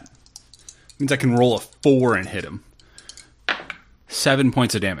like that. Means I can roll a 4 and hit him. 7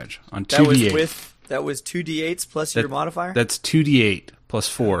 points of damage on 2d8. That was 2d8s plus your modifier? That's 2d8 plus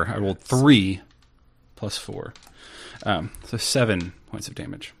 4. I rolled 3 plus 4. So 7 points of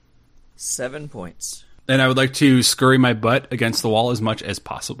damage. 7 points. And I would like to scurry my butt against the wall as much as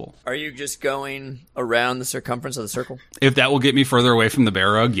possible. Are you just going around the circumference of the circle? If that will get me further away from the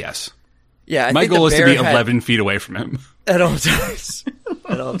bear rug, yes. Yeah, My goal is to be 11 feet away from him. At all times.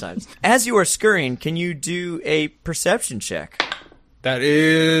 At all times. As you are scurrying, can you do a perception check? That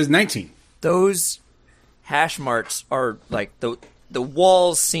is 19. Those hash marks are like the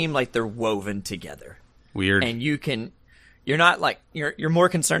walls seem like they're woven together. Weird. And you're not like you're more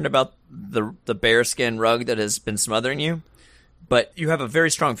concerned about the bearskin rug that has been smothering you, but you have a very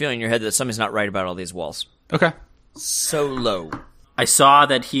strong feeling in your head that something's not right about all these walls. Okay. So low. I saw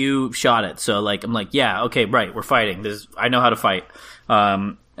that Hugh shot it, so I'm like, yeah, okay, right, we're fighting. I know how to fight.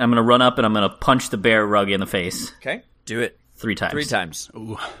 I'm gonna run up and I'm gonna punch the bear rug in the face. Okay, do it 3 times. 3 times.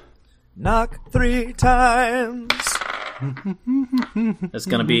 Ooh. Knock 3 times. That's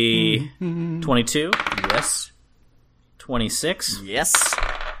gonna be 22, Yes. 26, Yes.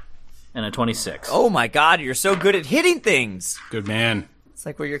 and a 26. Oh my God, you're so good at hitting things. Good man. It's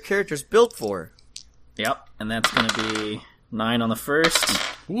like what your character's built for. Yep, and that's gonna be 9 on the first.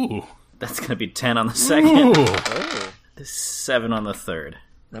 Ooh. That's gonna be 10 on the second. Ooh. Oh. 7 on the third.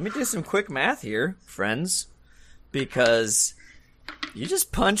 Let me do some quick math here, friends, because you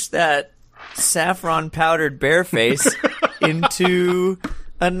just punched that saffron powdered bear face into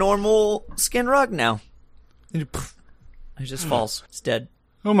a normal skin rug now. It just falls. It's dead.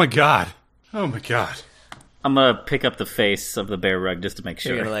 Oh my god. Oh my god. I'm gonna pick up the face of the bear rug just to make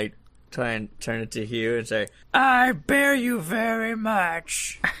You're sure. gonna like try and turn it to Hugh and say, "I bear you very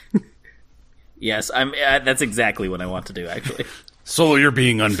much." Yes, that's exactly what I want to do, actually. Solo, you're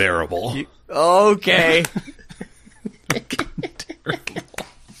being unbearable. Okay. These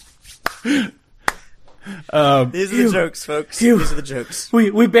are the jokes, folks. These are the jokes.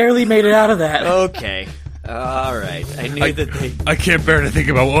 We barely made it out of that. Okay. All right. I knew that they. I can't bear to think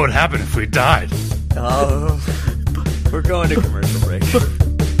about what would happen if we died. Oh, we're going to commercial break.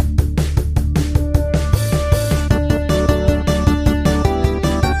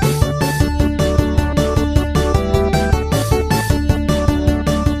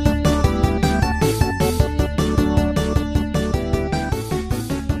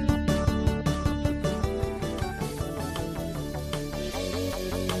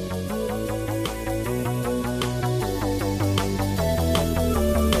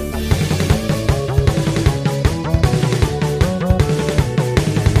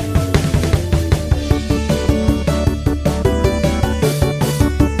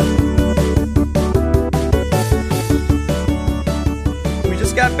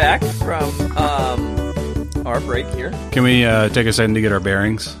 Back from our break here. Can we take a second to get our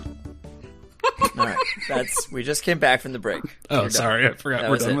bearings? All right, we just came back from the break. Oh, sorry, I forgot.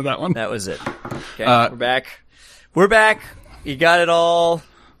 We're done with that one. That was it. Okay, we're back. We're back. You got it all.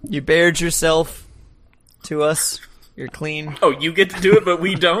 You bared yourself to us. You're clean. Oh, you get to do it, but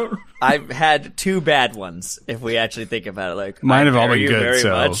we don't? I've had 2 bad ones, if we actually think about it. Like, mine have all been you good, very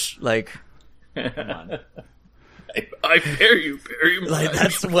so much. Like, come on. I bear you very much.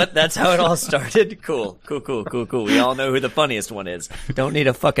 Like that's how it all started. Cool. We all know who the funniest one is. Don't need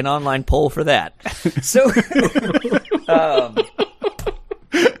a fucking online poll for that. So, all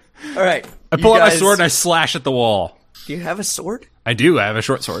right. I pull out my sword and I slash at the wall. Do you have a sword? I do. I have a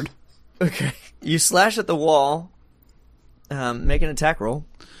short sword. Okay. You slash at the wall. Make an attack roll.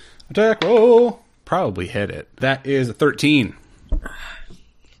 Attack roll. Probably hit it. That is a 13.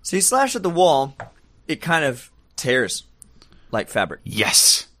 So you slash at the wall. It kind of tears like fabric.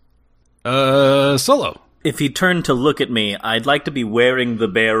 Yes. Solo. If he turned to look at me, I'd like to be wearing the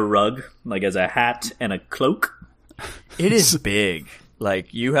bear rug, like as a hat and a cloak. It is big.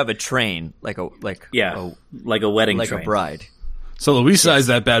 Like you have a train, like a wedding train, like a bride. Solo, we size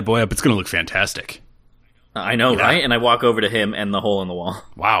that bad boy up. It's going to look fantastic. I know, right? And I walk over to him and the hole in the wall.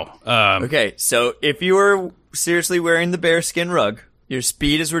 Wow. Okay, so if you were seriously wearing the bearskin rug, your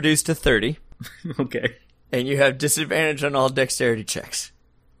speed is reduced to 30. Okay. And you have disadvantage on all dexterity checks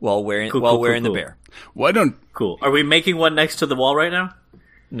while wearing the bear. Why don't... Cool. Are we making one next to the wall right now?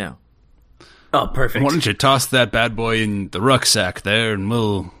 No. Oh, perfect. Why don't you toss that bad boy in the rucksack there and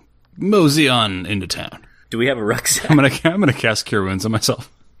we'll mosey on into town. Do we have a rucksack? I'm gonna cast Cure Wounds on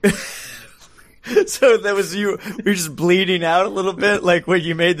myself. So that was you. You're just bleeding out a little bit, like when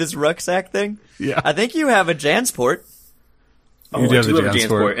you made this rucksack thing. Yeah. I think you have a Jansport. Oh, I do have a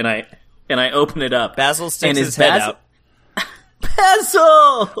Jansport, and I open it up. Basil sticks his head out. Basil!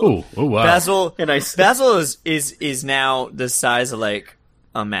 Oh wow. Basil, and Basil is now the size of like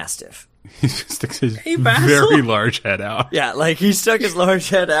a mastiff. He sticks his very large head out. Yeah, like he stuck his large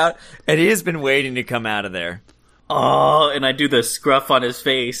head out, and he has been waiting to come out of there. Oh, and I do the scruff on his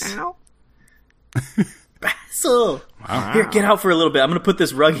face. Ow. So, here, get out for a little bit. I'm going to put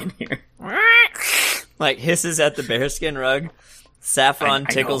this rug in here. Like hisses at the bearskin rug. Saffron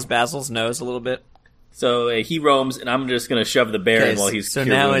tickles Basil's nose a little bit. So he roams, and I'm just going to shove the bear in while he's so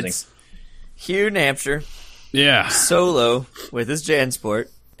cure now wounding. it's Hugh Hampshire Yeah. solo with his Jansport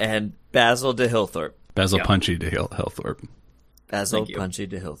and Basil de Hillthorpe. Basil Punchy to Hillthorpe. Basil Thank you. Punchy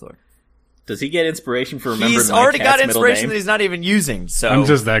de Hillthorpe. Does he get inspiration for remembering He's my already cat's got middle inspiration name? that he's not even using. So I'm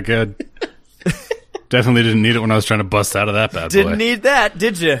just that good. Definitely didn't need it when I was trying to bust out of that bad boy. didn't need that,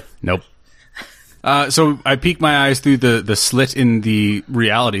 did you? Nope. So I peek my eyes through the slit in the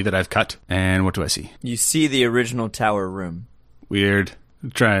reality that I've cut, and what do I see? You see the original tower room. Weird.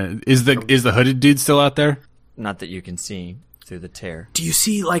 Is the hooded dude still out there? Not that you can see through the tear. Do you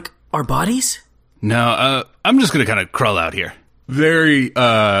see, like, our bodies? No, I'm just gonna kind of crawl out here. Very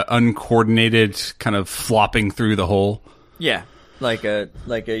uncoordinated, kind of flopping through the hole. Yeah, like a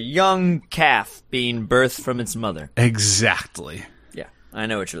young calf being birthed from its mother. Exactly. Yeah, I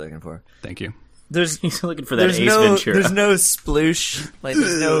know what you're looking for. Thank you. He's looking for that Ace Ventura. There's no sploosh. Like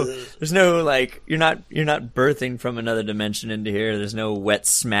there's no like you're not birthing from another dimension into here. There's no wet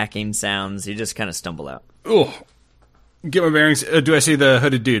smacking sounds. You just kind of stumble out. Oh, get my bearings. Do I see the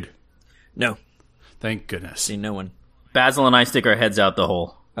hooded dude? No, Thank goodness. see no one. Basil and I stick our heads out the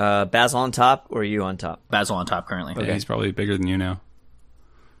hole. Basil on top or you on top? Basil on top currently. Yeah, he's probably bigger than you now.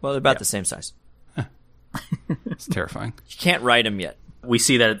 Well, they're about the same size. It's terrifying. You can't ride him yet. We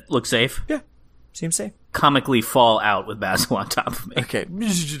see that it looks safe. Yeah, seems safe. Comically fall out with Basil on top of me. Okay,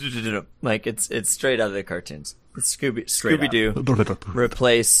 like it's straight out of the cartoons. It's Scooby out. Doo.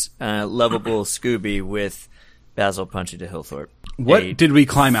 Replace lovable Scooby with Basil Punchy to Hillthorpe. What did we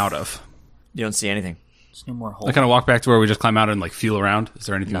climb out of? You don't see anything. There's no more hole. I kind of walk back to where we just climb out and like feel around. Is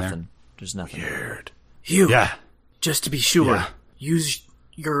there anything Nothing. There's nothing. there? Weird. Hugh, Yeah. just to be sure, Yeah. use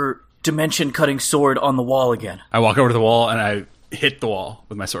your dimension-cutting sword on the wall again. I walk over to the wall and I hit the wall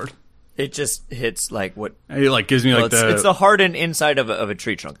with my sword. It just hits like what? It like gives me Well, like it's the hardened inside of a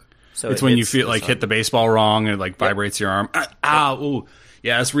tree trunk. So it's it when you hits feel like hit the baseball wrong and it like vibrates your arm. Ow! Ooh.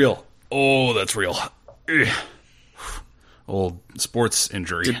 Yeah, that's real. Oh, that's real. Ugh. Old sports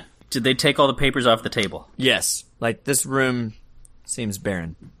injury. Did they take all the papers off the table? Yes, like this room seems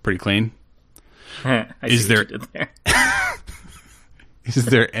barren. Pretty clean. I Is see what there- you did there? Is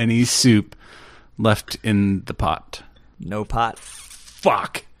there any soup left in the pot? No pot.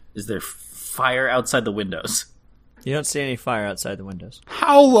 Fuck. Is there fire outside the windows? You don't see any fire outside the windows.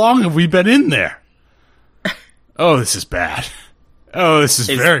 How long have we been in there? Oh, this is bad. Oh, this is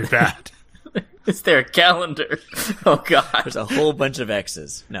very bad. Is there a calendar? Oh, God. There's a whole bunch of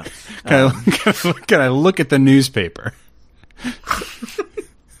X's. No. Can I look at the newspaper?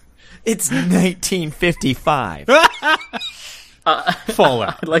 It's 1955.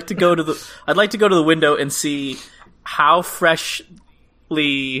 Fallout. I'd like to go to the window and see how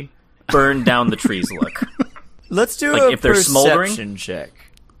freshly burned down the trees look. Let's do Like, a if they're smoldering? perception check.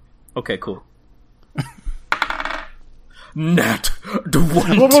 Okay, cool. Nat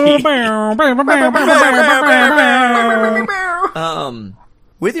 20.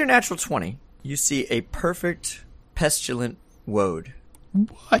 With your natural 20, you see a perfect pestilent woad.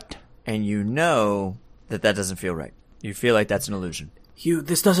 What? And you know that doesn't feel right. You feel like that's an illusion. Hugh,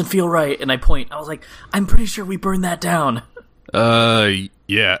 this doesn't feel right. And I point. I was like, I'm pretty sure we burned that down.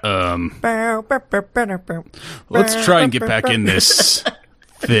 Yeah, let's try and get back in this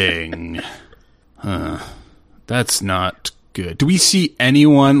thing. That's not good. Do we see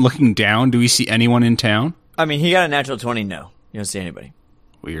anyone looking down? Do we see anyone in town? I mean, he got a natural 20, no. You don't see anybody.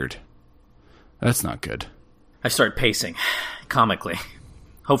 Weird. That's not good. I start pacing, comically.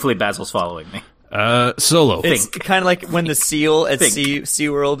 Hopefully Basil's following me. Solo. It's kind of like when the seal at Think.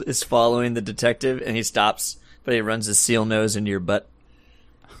 SeaWorld is following the detective and he stops, but he runs his seal nose into your butt.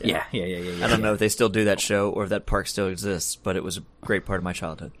 Yeah. I don't know if they still do that show or if that park still exists, but it was a great part of my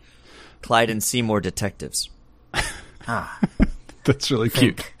childhood. Clyde and Seymour Detectives. That's really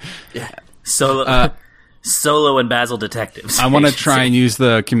cute. Solo and Basil detectives. I want to try and use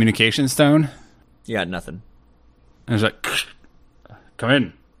the communication stone. You got nothing. And it's like, come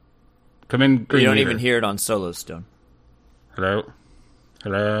in. Come in, green You don't leader. even hear it on Solo Stone. Hello?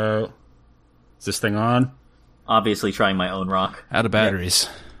 Hello? Is this thing on? Obviously trying my own rock. Out of batteries.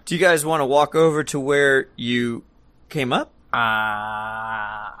 Do you guys want to walk over to where you came up?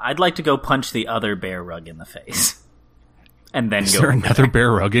 I'd like to go punch the other bear rug in the face. And then Is go there over another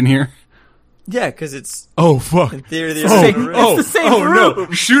bear rug in here? Yeah, because it's Oh, fuck. theory the same- room. it's the same no.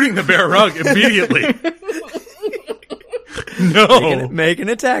 room. Shooting the bear rug immediately. No. Make an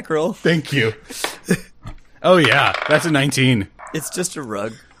attack roll. Thank you. Oh, yeah. That's a 19. It's just a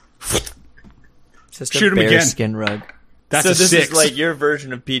rug. Just a Shoot him again. Skin rug. That's so a this 6. is like your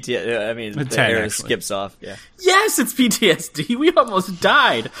version of PTSD. I mean, the 10, arrow actually. skips off. Yeah. Yes, it's PTSD. We almost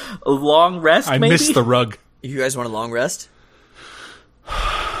died. A long rest, I maybe? missed the rug. You guys want a long rest?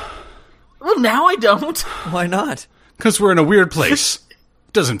 Well, now I don't. Why not? Because we're in a weird place.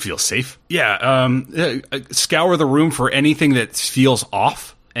 Doesn't feel safe. Yeah, scour the room for anything that feels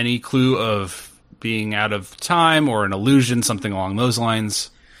off. Any clue of being out of time or an illusion, something along those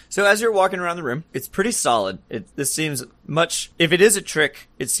lines. So as you're walking around the room, it's pretty solid. This seems much... If it is a trick,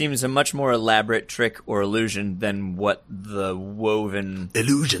 it seems a much more elaborate trick or illusion than what the woven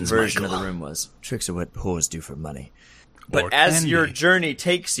Illusions, version Michael. of the room was. Tricks are what whores do for money. But Or as can your be. journey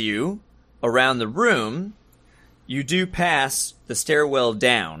takes you around the room, you do pass the stairwell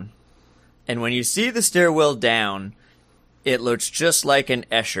down. And when you see the stairwell down, it looks just like an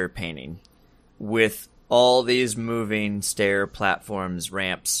Escher painting with all these moving stair platforms,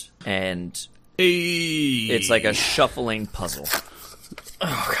 ramps, and Hey. it's like a shuffling puzzle.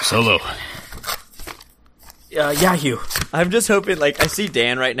 Solo. Yahoo. I'm just hoping, like, I see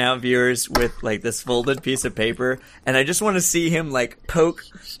Dan right now, viewers, with, like, this folded piece of paper, and I just want to see him, like, poke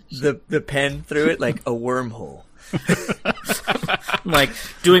the pen through it like a wormhole. I'm like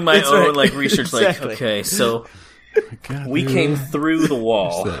doing my That's own right. like research. Exactly. Like, okay, so God, we came through the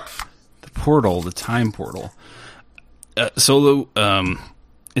wall. the portal, the time portal. Solo,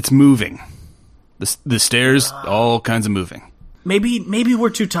 it's moving. The stairs, all kinds of moving. Maybe we're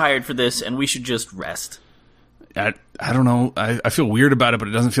too tired for this, and we should just rest. I don't know. I feel weird about it, but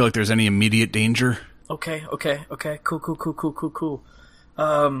it doesn't feel like there's any immediate danger. Okay. Cool.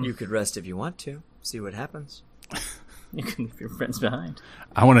 You could rest if you want to. See what happens. You can leave your friends behind.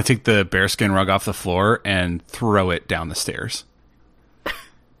 I want to take the bearskin rug off the floor and throw it down the stairs.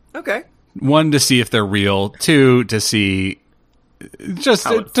 Okay. 1, to see if they're real. 2, to see just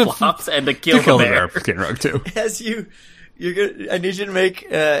How it flops and to kill kill the the bear. bearskin rug too. As you're gonna, I need you to make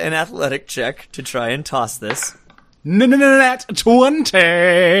an athletic check to try and toss this. No, that's 20.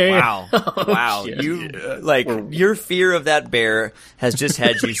 Wow. Wow. shit. You, like, your fear of that bear has just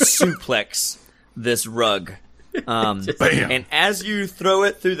had you suplex this rug. Bam. And as you throw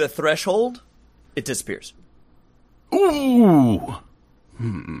it through the threshold, it disappears. Ooh.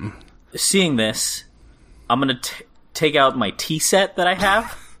 Seeing this, I'm gonna take out my tea set that I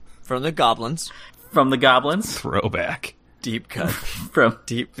have From the goblins. from the goblins Throwback. Deep cut. from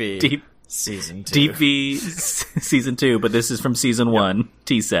Deep V. Deep Season 2. Deep V season 2, but this is from season 1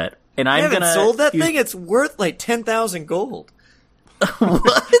 tea set. And I I'm haven't gonna sold that use- thing. It's worth like 10,000 gold.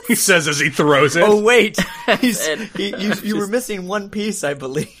 He says as he throws it. Oh, wait. said- You were missing one piece, I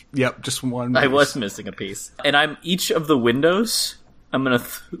believe. Yep, just one. I piece. was missing a piece. And I'm each of the windows. I'm gonna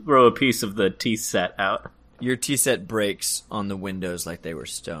throw a piece of the tea set out. Your tea set breaks on the windows like they were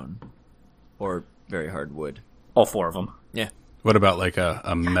stone. Or very hard wood. All 4 of them. Yeah. What about like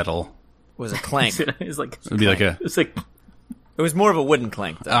a metal? It was a clank. It's like It'd be like a it's like It was more of a wooden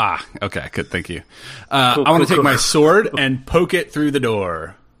clank, though. okay. Good, thank you. Cool, I want cool, to take cool. my sword and poke it through the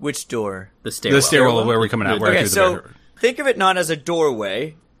door. Which door? the stairwell. The stairwell where we're coming out. Where I Okay, threw the so bear. think of it not as a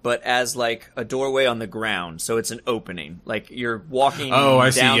doorway, but as like a doorway on the ground. So it's an opening. Like you're walking Oh, I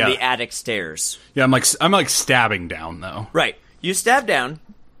see, down yeah. the attic stairs. Yeah, I'm like stabbing down though. Right. You stab down,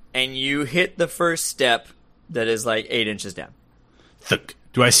 and you hit the first step that is like 8 inches down. Thunk.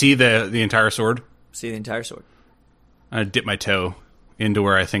 Do I see the entire sword? See the entire sword. I dip my toe into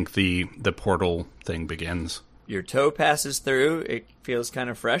where I think the portal thing begins. Your toe passes through. It feels kind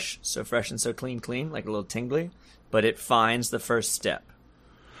of fresh. So fresh and so clean, like a little tingly. But it finds the first step.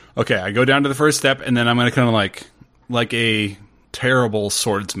 Okay, I go down to the first step, and then I'm gonna kind of like a terrible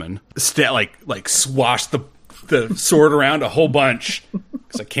swordsman, like swash the sword around a whole bunch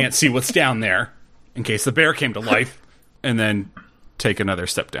because I can't see what's down there in case the bear came to life, and then take another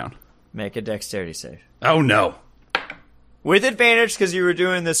step down. Make a dexterity save. Oh no! With advantage because you were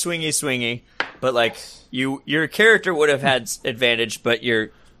doing the swingy, but like your character would have had advantage, but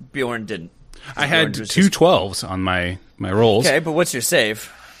your Bjorn didn't. I had Bjorn was two 12s on my rolls. Okay, but what's your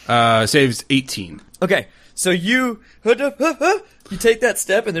save? Saves 18. Okay, so you take that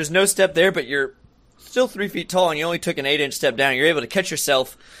step, and there's no step there, but you're still 3 feet tall, and you only took an 8-inch step down. You're able to catch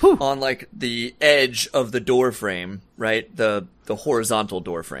yourself on like the edge of the door frame, right? The horizontal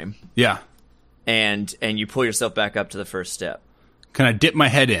door frame, Yeah. and you pull yourself back up to the first step. Can I dip my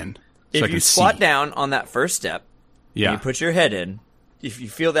head in? So I If can you squat see? down on that first step, Yeah. and you put your head in, if you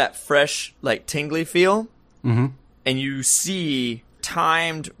feel that fresh, like tingly feel, and you see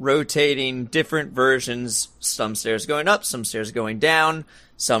timed, rotating, different versions, some stairs going up, some stairs going down,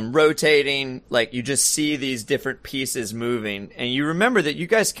 some rotating, like you just see these different pieces moving, and you remember that you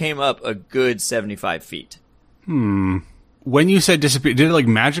guys came up a good 75 feet. When you said disappear, did it like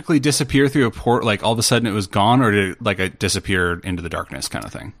magically disappear through a port, like all of a sudden it was gone, or did it like it disappear into the darkness kind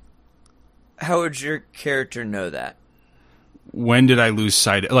of thing? How would your character know that? When did I lose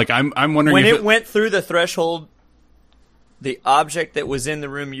sight? Like I'm wondering When if it went through the threshold, the object that was in the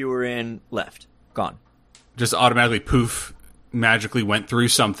room you were in left. Gone. just automatically poof, magically went through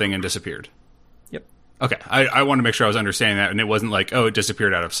something and disappeared. Yep. Okay, I wanted to make sure I was understanding that, and it wasn't like, oh, it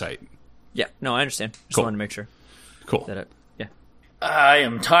disappeared out of sight. Yeah, no, I understand. Just Cool. wanted to make sure Cool. that yeah. I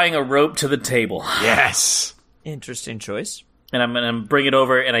am tying a rope to the table, Yes. Interesting choice. and I'm gonna bring it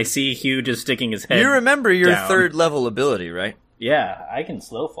over, and I see Hugh just sticking his head. You remember your down. third level ability, right? Yeah, I can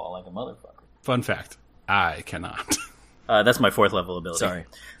slow fall like a motherfucker. Fun fact: I cannot. That's my fourth level ability. Sorry.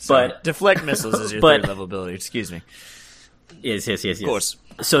 But deflect missiles is your but- third level ability. Excuse me. yes. Of course.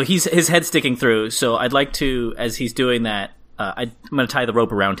 So his head's sticking through. So I'd like to, as he's doing that, I'm going to tie the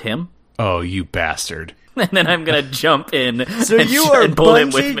rope around him, Oh, you bastard! and then I'm going to jump in. So and you are and pull him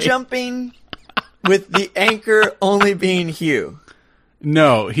with bungee me. jumping with the anchor only being Hugh.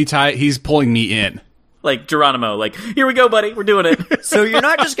 No, he's pulling me in. Like Geronimo. Like, here we go, buddy. We're doing it. So you're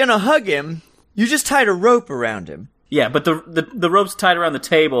not just going to hug him. You just tied a rope around him. Yeah, but the rope's tied around the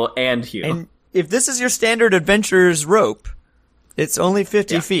table and Hugh. And if this is your standard adventurer's rope, it's only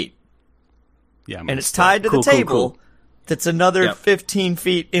 50 feet. Yeah, And it's tied to Cool, the cool, table cool. that's another Yep. 15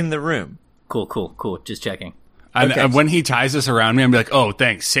 feet in the room. Cool. Just checking. And Okay. when he ties this around me, I'm like, oh,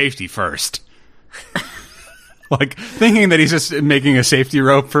 thanks, safety first. Like thinking that he's just making a safety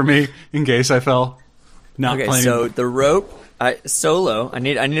rope for me in case I fell. Not Okay, playing. so the rope, Solo, I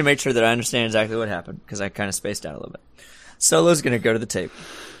need to make sure that I understand exactly what happened because I kind of spaced out a little bit. Solo's going to go to the table,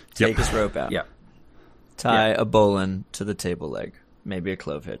 take his rope out, Yeah. tie a bowline to the table leg, maybe a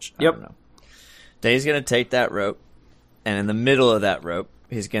clove hitch. I Yep. don't know. Then he's going to take that rope, and in the middle of that rope,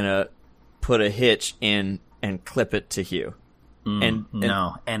 he's going to put a hitch in and clip it to Hugh. And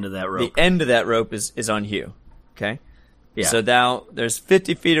No, end of that rope. the end of that rope is on Hugh. Okay? Yeah. So now there's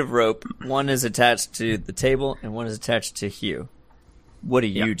 50 feet of rope. One is attached to the table, and one is attached to Hugh. What are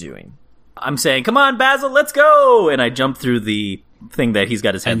you doing? I'm saying, come on, Basil, let's go! And I jump through the thing that he's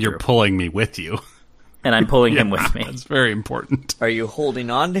got his head and you're through. pulling me with you. And I'm pulling him with me. That's very important. Are you holding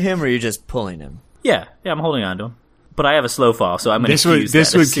on to him, or are you just pulling him? Yeah, I'm holding on to him. But I have a slow fall, so I'm going This to would use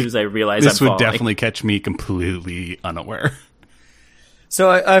this that would as soon as I realize this I'm would falling. definitely catch me completely unaware. So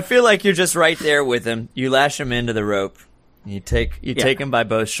I feel like you're just right there with him. You lash him into the rope. You take him by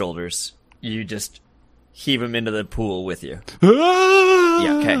both shoulders. You just heave him into the pool with you.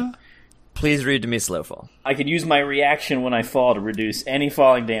 Yeah. Okay. Please read to me slow fall. I could use my reaction when I fall to reduce any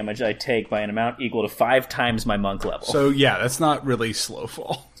falling damage I take by an amount equal to 5 times my monk level. So yeah, that's not really slow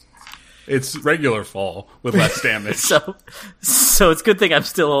fall. It's regular fall with less damage. So it's a good thing I'm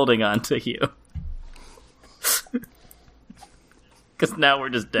still holding on to you. Because now we're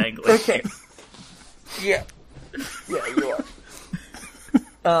just dangling. Okay. Yeah. Yeah, you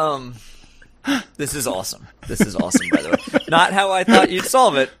are. This is awesome. This is awesome, by the way. Not how I thought you'd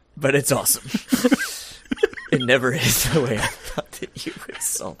solve it, but it's awesome. It never is the way I thought that you would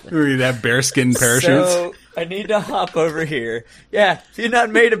solve it. We have bearskin parachutes. So, I need to hop over here. Yeah, if you'd not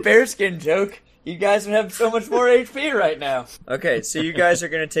made a bearskin joke, you guys would have so much more HP right now. Okay, so you guys are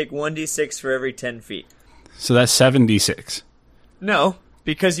going to take 1d6 for every 10 feet. So that's 76. No,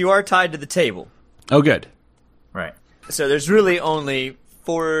 because you are tied to the table. Oh, good. Right. So there's really only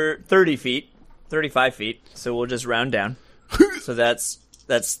 35 feet, so we'll just round down. So that's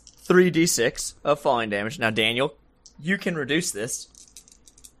 3d6 of falling damage. Now, Daniel, you can reduce this.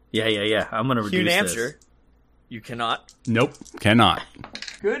 Yeah. I'm going to reduce Hugh this. Hampshire, you cannot. Nope, cannot.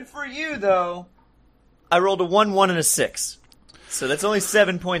 Good for you, though. I rolled a 1, 1, and a 6. So that's only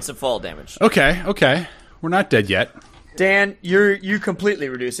 7 points of fall damage. Okay. We're not dead yet. Dan, you completely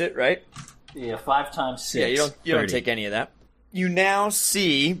reduce it, right? Yeah, 5 times 6. Yeah, you don't 30. take any of that. You now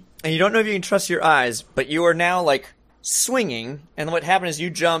see, and you don't know if you can trust your eyes, but you are now like swinging, and what happened is you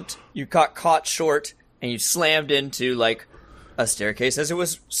jumped, you got caught short, and you slammed into like a staircase as it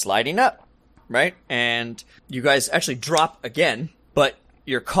was sliding up, right? And you guys actually drop again, but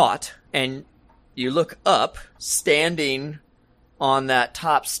you're caught, and you look up, standing on that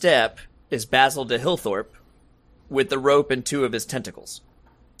top step is Basil de Hillthorpe with the rope and 2 of his tentacles.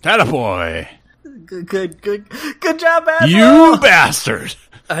 Attaboy. Good job, Basil! You bastard.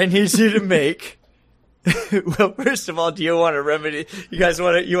 I need you to make. Well, first of all, do you want to remedy? You guys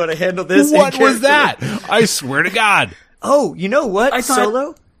want to handle this? What in was character? that? I swear to God. Oh, you know what, I thought-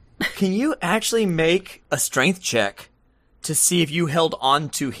 Solo? Can you actually make a strength check to see if you held on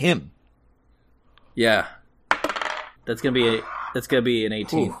to him. Yeah. That's gonna be an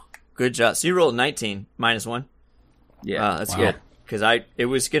 18. Ooh, good job. So you rolled 19, -1. Yeah. That's Wow. good. Because it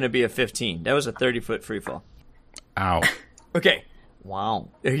was going to be a 15. That was a 30-foot free fall. Ow. Okay. Wow.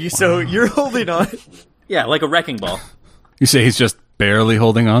 So you're holding on. Yeah, like a wrecking ball. You say he's just barely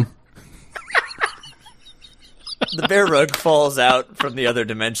holding on? The bear rug falls out from the other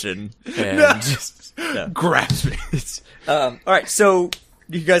dimension. And Grabs me. all right. So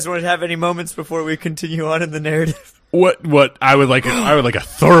do you guys want to have any moments before we continue on in the narrative? What? I would like a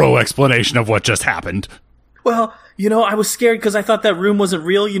thorough explanation of what just happened. Well, I was scared because I thought that room wasn't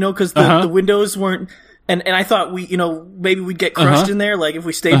real, because the windows weren't, and I thought maybe we'd get crushed in there, like if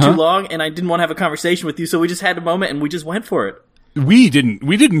we stayed too long, and I didn't want to have a conversation with you, so we just had a moment and we just went for it. We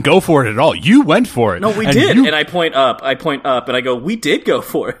didn't go for it at all. You went for it. No, we did. And I point up, and I go, we did go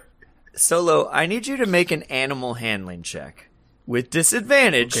for it. Solo, I need you to make an animal handling check with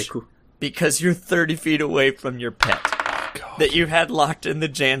disadvantage. Okay, cool. Because you're 30 feet away from your pet that you had locked in the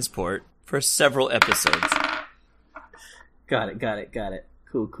Jansport for several episodes. Got it.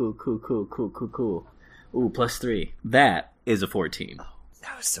 Cool. Ooh, +3. That is a 14.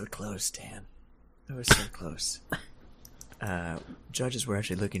 That was so close, Dan. That was so close. Judges were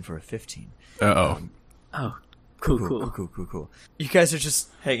actually looking for a 15. Uh-oh. Oh, cool. You guys are just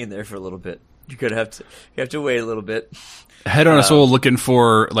hanging there for a little bit. You have to wait a little bit. Head on a soul looking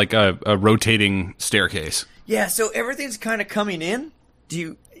for like a rotating staircase. Yeah, so everything's kind of coming in.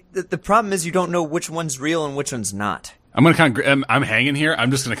 The problem is you don't know which one's real and which one's not. I'm gonna kind of. I'm hanging here.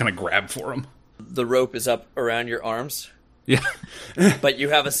 I'm just gonna kind of grab for him. The rope is up around your arms, Yeah. but you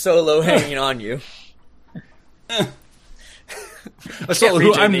have a Solo hanging on you.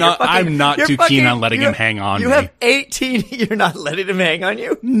 So I'm not too keen on letting him hang on me. You have 18. You're not letting him hang on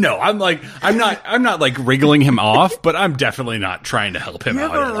you. No, I'm not like wriggling him off, but I'm definitely not trying to help him You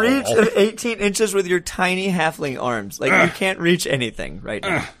out. have a at reach all. of 18 inches with your tiny halfling arms. Like you can't reach anything right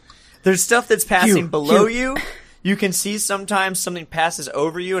now. There's stuff that's passing below you. You can see sometimes something passes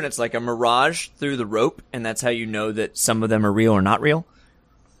over you, and it's like a mirage through the rope, and that's how you know that some of them are real or not real.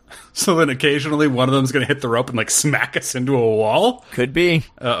 So then occasionally one of them's gonna hit the rope and like smack us into a wall. Could be.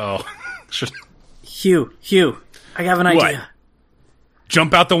 Uh-oh. Hugh, I have an idea.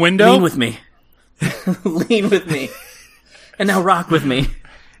 Jump out the window? Lean with me. Lean with me. And now rock with me.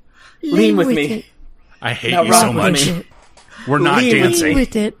 Lean with me. I hate Now you rock so with much. me. We're not Lean with dancing.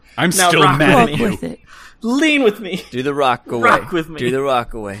 with it. I'm Now still rock mad with at me. you. With it. Lean with me. Do the rock away. Rock with me. Do the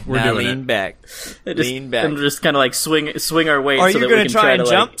rock away. We're now doing lean it. back. Lean back. And just kind of like swing our weight. Are so you that we going can to try and to,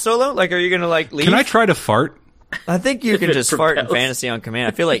 jump, like, Solo? Like, are you going to like leave? Can I try to fart? I think you can it just fart in propels. Fantasy on Command.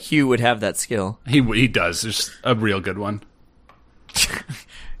 I feel like Hugh would have that skill. He does. There's a real good one.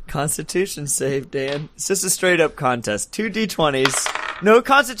 Constitution save, Dan. It's just a straight up contest. 2 d20s. No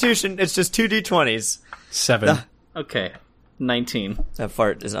Constitution. It's just 2 d20s. 7. Okay, 19 That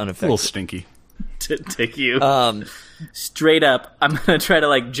fart is A little unaffected. stinky. to take you. Um, Straight up, I'm gonna try to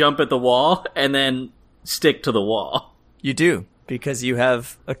like jump at the wall and then stick to the wall. you do because you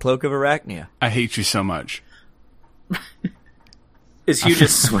have a cloak of arachnia. I hate you so much. Is Hugh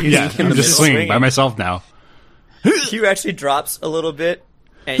just swinging Yeah, in I'm the just middle? swinging by myself now. Hugh actually drops a little bit,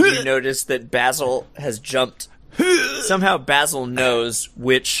 and you notice that Basil has jumped. Somehow Basil knows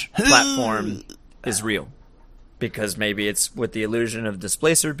which platform is real. Because maybe it's with the illusion of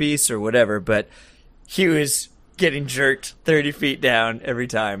displacer beasts or whatever, but Hugh is getting jerked 30 feet down every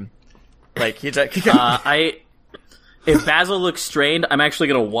time. Like, he's like... If Basil looks strained, I'm actually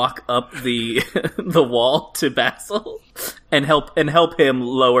gonna walk up the the wall to Basil and help him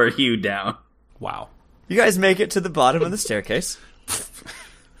lower Hugh down. Wow. You guys make it to the bottom of the staircase.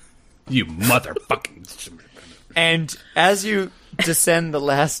 You motherfucking... And as you descend the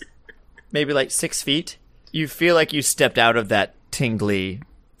last, maybe like 6 feet, you feel like you stepped out of that tingly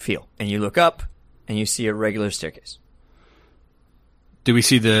feel. And you look up, and you see a regular staircase. Do we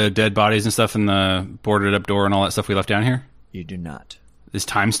see the dead bodies and stuff in the boarded up door and all that stuff we left down here? You do not. Is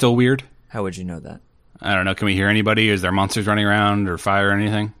time still weird? How would you know that? I don't know. Can we hear anybody? Is there monsters running around or fire or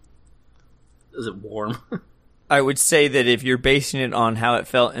anything? Is it warm? I would say that if you're basing it on how it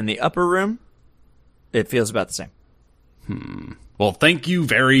felt in the upper room, it feels about the same. Well, thank you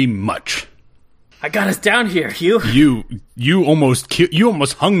very much. I got us down here, Hugh. You almost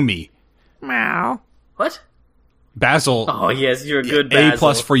hung me. Meow. What? Basil. Oh yes, you're a good Basil.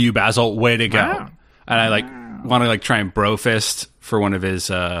 A+ for you, Basil. Way to go. And I want to try and bro fist for one of his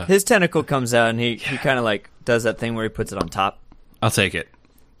His tentacle comes out, and he kind of does that thing where he puts it on top. I'll take it.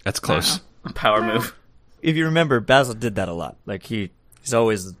 That's close. Power move. If you remember, Basil did that a lot. Like he's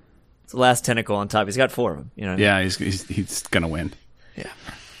always It's the last tentacle on top. He's got 4 of them. You know. Yeah, he's gonna win. Yeah.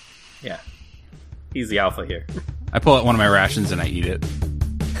 Yeah. He's the alpha here. I pull out one of my rations and I eat it.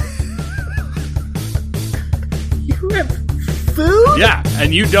 You have food? Yeah,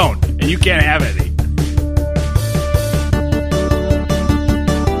 and you don't, and you can't have any.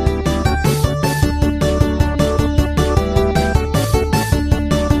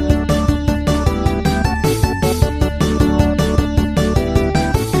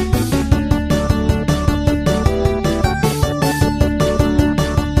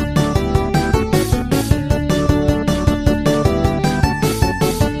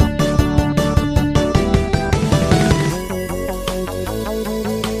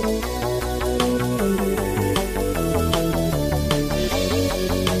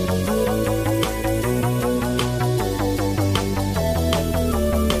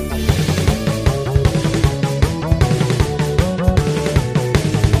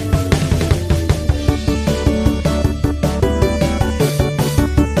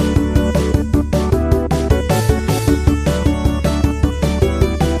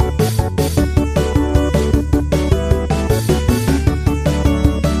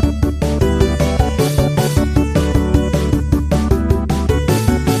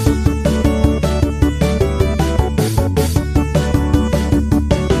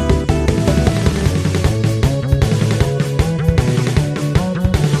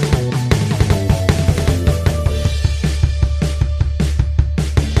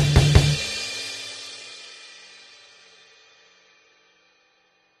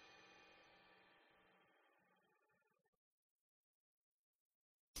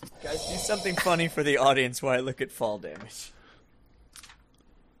 Guys, do something funny for the audience while I look at fall damage.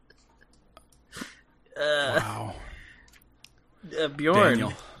 Wow. Bjorn.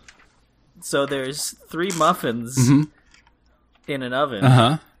 Daniel. So there's 3 muffins in an oven.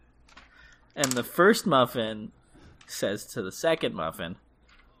 Uh-huh. And the first muffin says to the second muffin,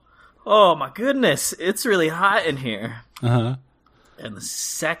 "Oh my goodness, it's really hot in here." Uh-huh. And the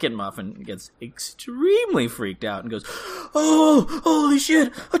second muffin gets extremely freaked out and goes, "Oh, holy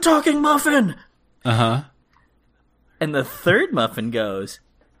shit, a talking muffin!" Uh-huh. And the third muffin goes,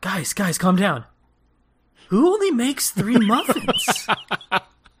 Guys, calm down. Who only makes 3 muffins?"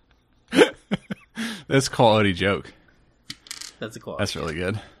 That's a quality joke. That's a quality. That's really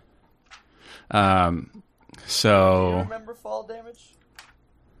good. So Remember fall damage?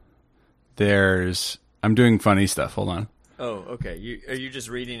 I'm doing funny stuff. Hold on. Oh, okay. Are you just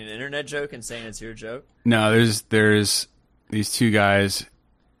reading an internet joke and saying it's your joke? No, there's these 2 guys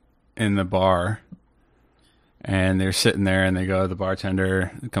in the bar, and they're sitting there, and they go, the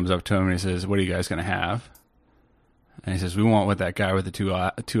bartender comes up to him and he says, "What are you guys going to have?" And he says, "We want what that guy with the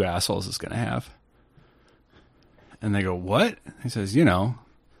two assholes is going to have." And they go, "What?" He says, "You know,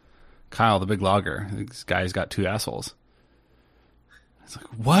 Kyle, the big logger. This guy's got 2 assholes." It's like,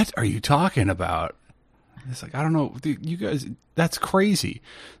 "What are you talking about?" It's like, "I don't know. Dude, you guys, that's crazy."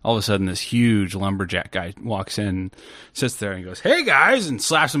 All of a sudden, this huge lumberjack guy walks in, sits there, and goes, "Hey, guys," and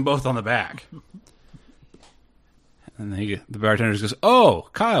slaps them both on the back. And the bartender just goes,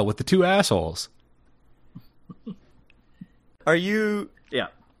 "Oh, Kyle with the 2 assholes." Are you Yeah.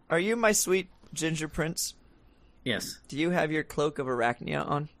 my sweet ginger prince? Yes. Do you have your cloak of Arachnia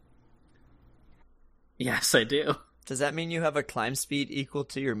on? Yes, I do. Does that mean you have a climb speed equal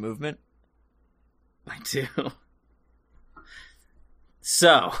to your movement? I do.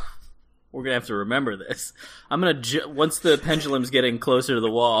 So, we're going to have to remember this. I'm going to, once the pendulum's getting closer to the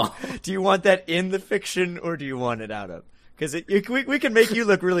wall. Do you want that in the fiction, or do you want it out of? Because we can make you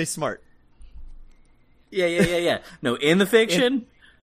look really smart. Yeah. No, in the fiction,